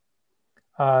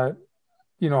 Oil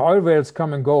wells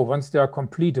come and go. Once they are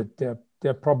completed,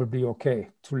 they're probably okay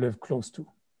to live close to,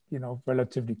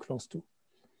 relatively close to.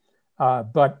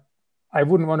 But I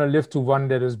wouldn't want to live to one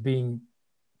that is being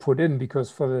put in, because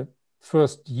for the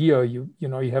first year, you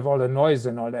have all the noise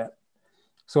and all that.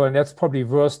 So, and that's probably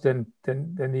worse than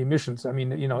the emissions. I mean,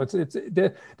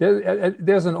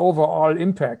 there's an overall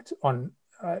impact on,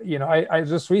 I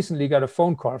just recently got a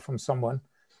phone call from someone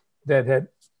that had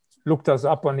looked us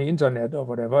up on the internet or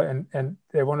whatever, and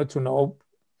they wanted to know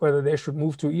whether they should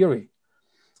move to Erie.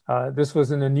 This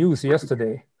was in the news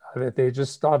yesterday, that they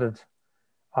just started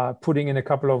putting in a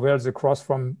couple of wells across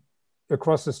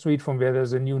the street from where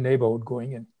there's a new neighborhood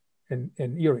going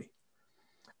in Erie.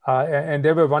 And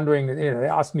they were wondering, they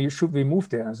asked me, should we move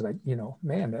there? I was like,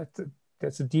 man,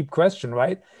 that's a deep question,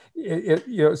 right?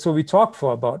 So we talked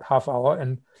for about half hour,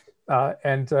 and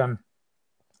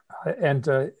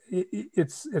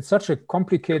it's such a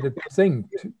complicated thing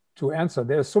to answer.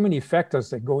 There are so many factors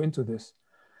that go into this,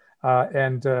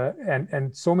 and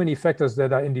so many factors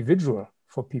that are individual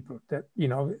for people. That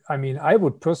I mean, I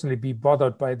would personally be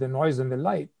bothered by the noise and the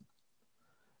light.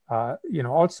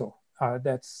 Also.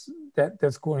 That's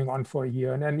going on for a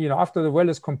year, and then after the well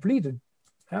is completed,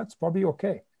 that's probably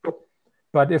okay.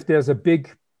 But if there's a big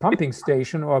pumping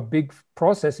station or a big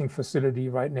processing facility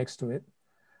right next to it,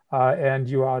 and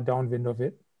you are downwind of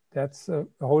it, that's a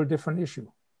whole different issue.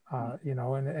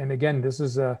 And again, this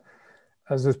is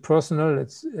as is personal.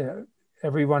 It's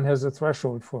everyone has a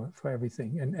threshold for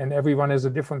everything, and everyone has a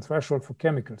different threshold for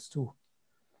chemicals too.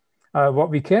 What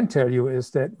we can tell you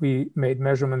is that we made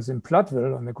measurements in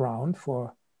Platteville on the ground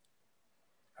for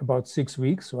about 6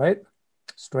 weeks, right?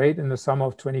 Straight in the summer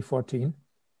of 2014.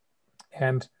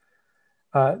 And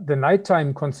the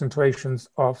nighttime concentrations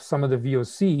of some of the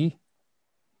VOC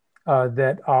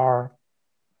that are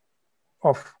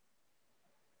of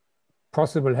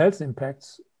possible health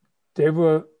impacts, they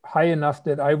were high enough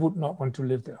that I would not want to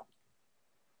live there,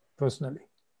 personally.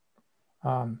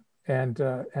 And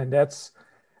that's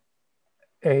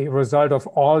a result of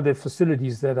all the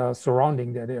facilities that are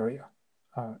surrounding that area.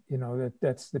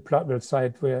 That's the Platteville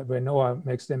site where NOAA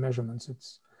makes their measurements.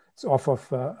 It's off of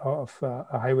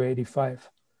Highway 85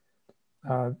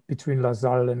 between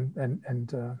LaSalle and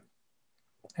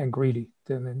Greeley,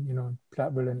 then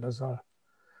Platteville and LaSalle.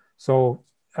 So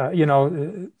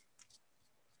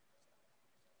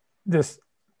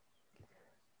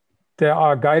there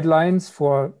are guidelines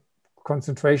for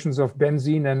concentrations of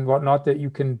benzene and whatnot that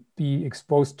you can be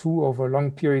exposed to over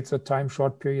long periods of time,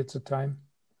 short periods of time.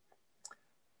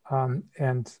 And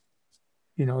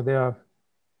they're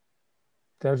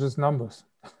just numbers.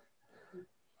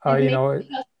 And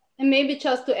maybe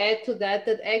just to add to that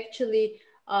actually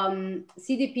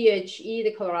CDPHE,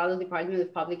 the Colorado Department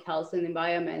of Public Health and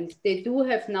Environment, they do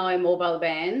have now a mobile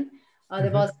van.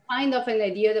 There was kind of an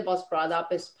idea that was brought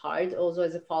up as part, also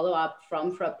as a follow-up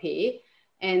from FRAPE.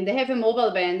 And they have a mobile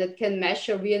van that can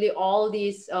measure really all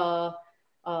these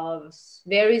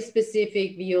very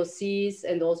specific VOCs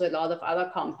and also a lot of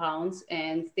other compounds.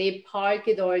 And they park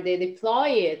it or they deploy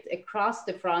it across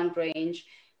the Front Range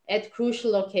at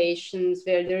crucial locations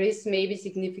where there is maybe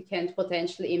significant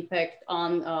potential impact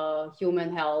on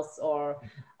human health or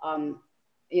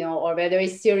or where there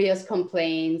is serious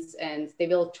complaints, and they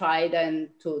will try then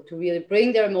to really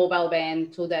bring their mobile van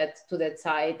to that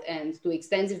site and do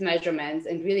extensive measurements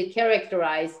and really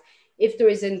characterize if there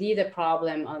is indeed a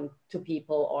problem to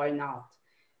people or not.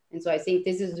 And so I think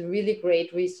this is a really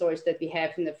great resource that we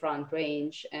have in the Front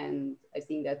Range, and I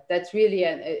think that's really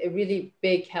a really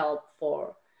big help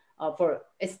for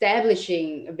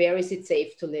establishing where is it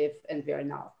safe to live and where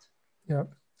not. Yeah,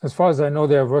 as far as I know,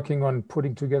 they're working on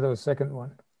putting together a second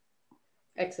one.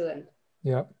 Excellent.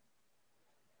 Yeah.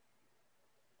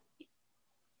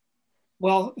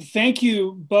 Well, thank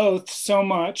you both so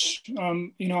much.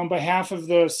 On behalf of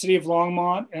the City of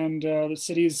Longmont and the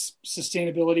city's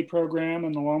sustainability program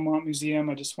and the Longmont Museum,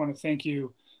 I just want to thank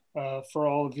you for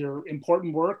all of your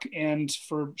important work and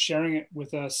for sharing it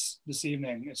with us this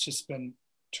evening. It's just been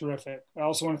terrific. I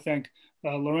also want to thank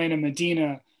Lorena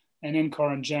Medina and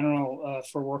NCAR in general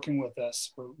for working with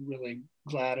us. We're really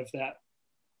glad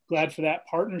for that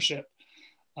partnership,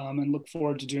 and look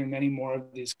forward to doing many more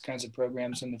of these kinds of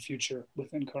programs in the future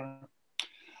with NCAR.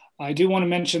 I do want to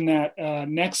mention that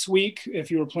next week, if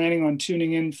you were planning on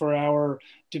tuning in for our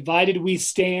Divided We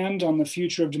Stand on the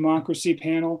Future of Democracy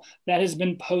panel, that has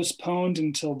been postponed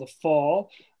until the fall.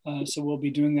 So we'll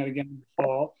be doing that again in the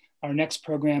fall. Our next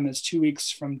program is 2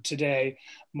 weeks from today,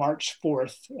 March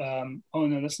 4th. Oh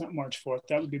no, that's not March 4th.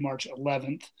 That would be March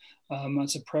 11th.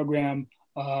 It's a program,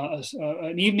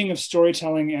 an evening of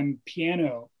storytelling and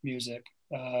piano music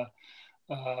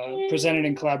presented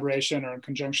in collaboration or in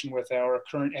conjunction with our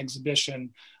current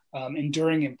exhibition,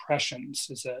 Enduring Impressions.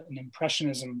 It's an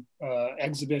impressionism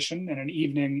exhibition and an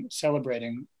evening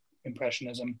celebrating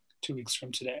Impressionism 2 weeks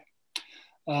from today.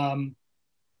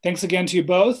 Thanks again to you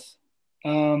both.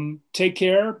 Take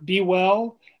care, be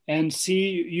well, and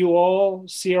see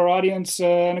our audience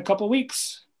in a couple of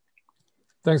weeks.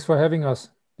 Thanks for having us.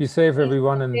 Be safe,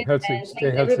 everyone, and healthy. And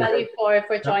stay thanks healthy. everybody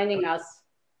for joining us.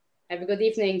 Have a good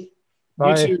evening.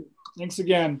 Bye. You too. Thanks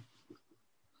again.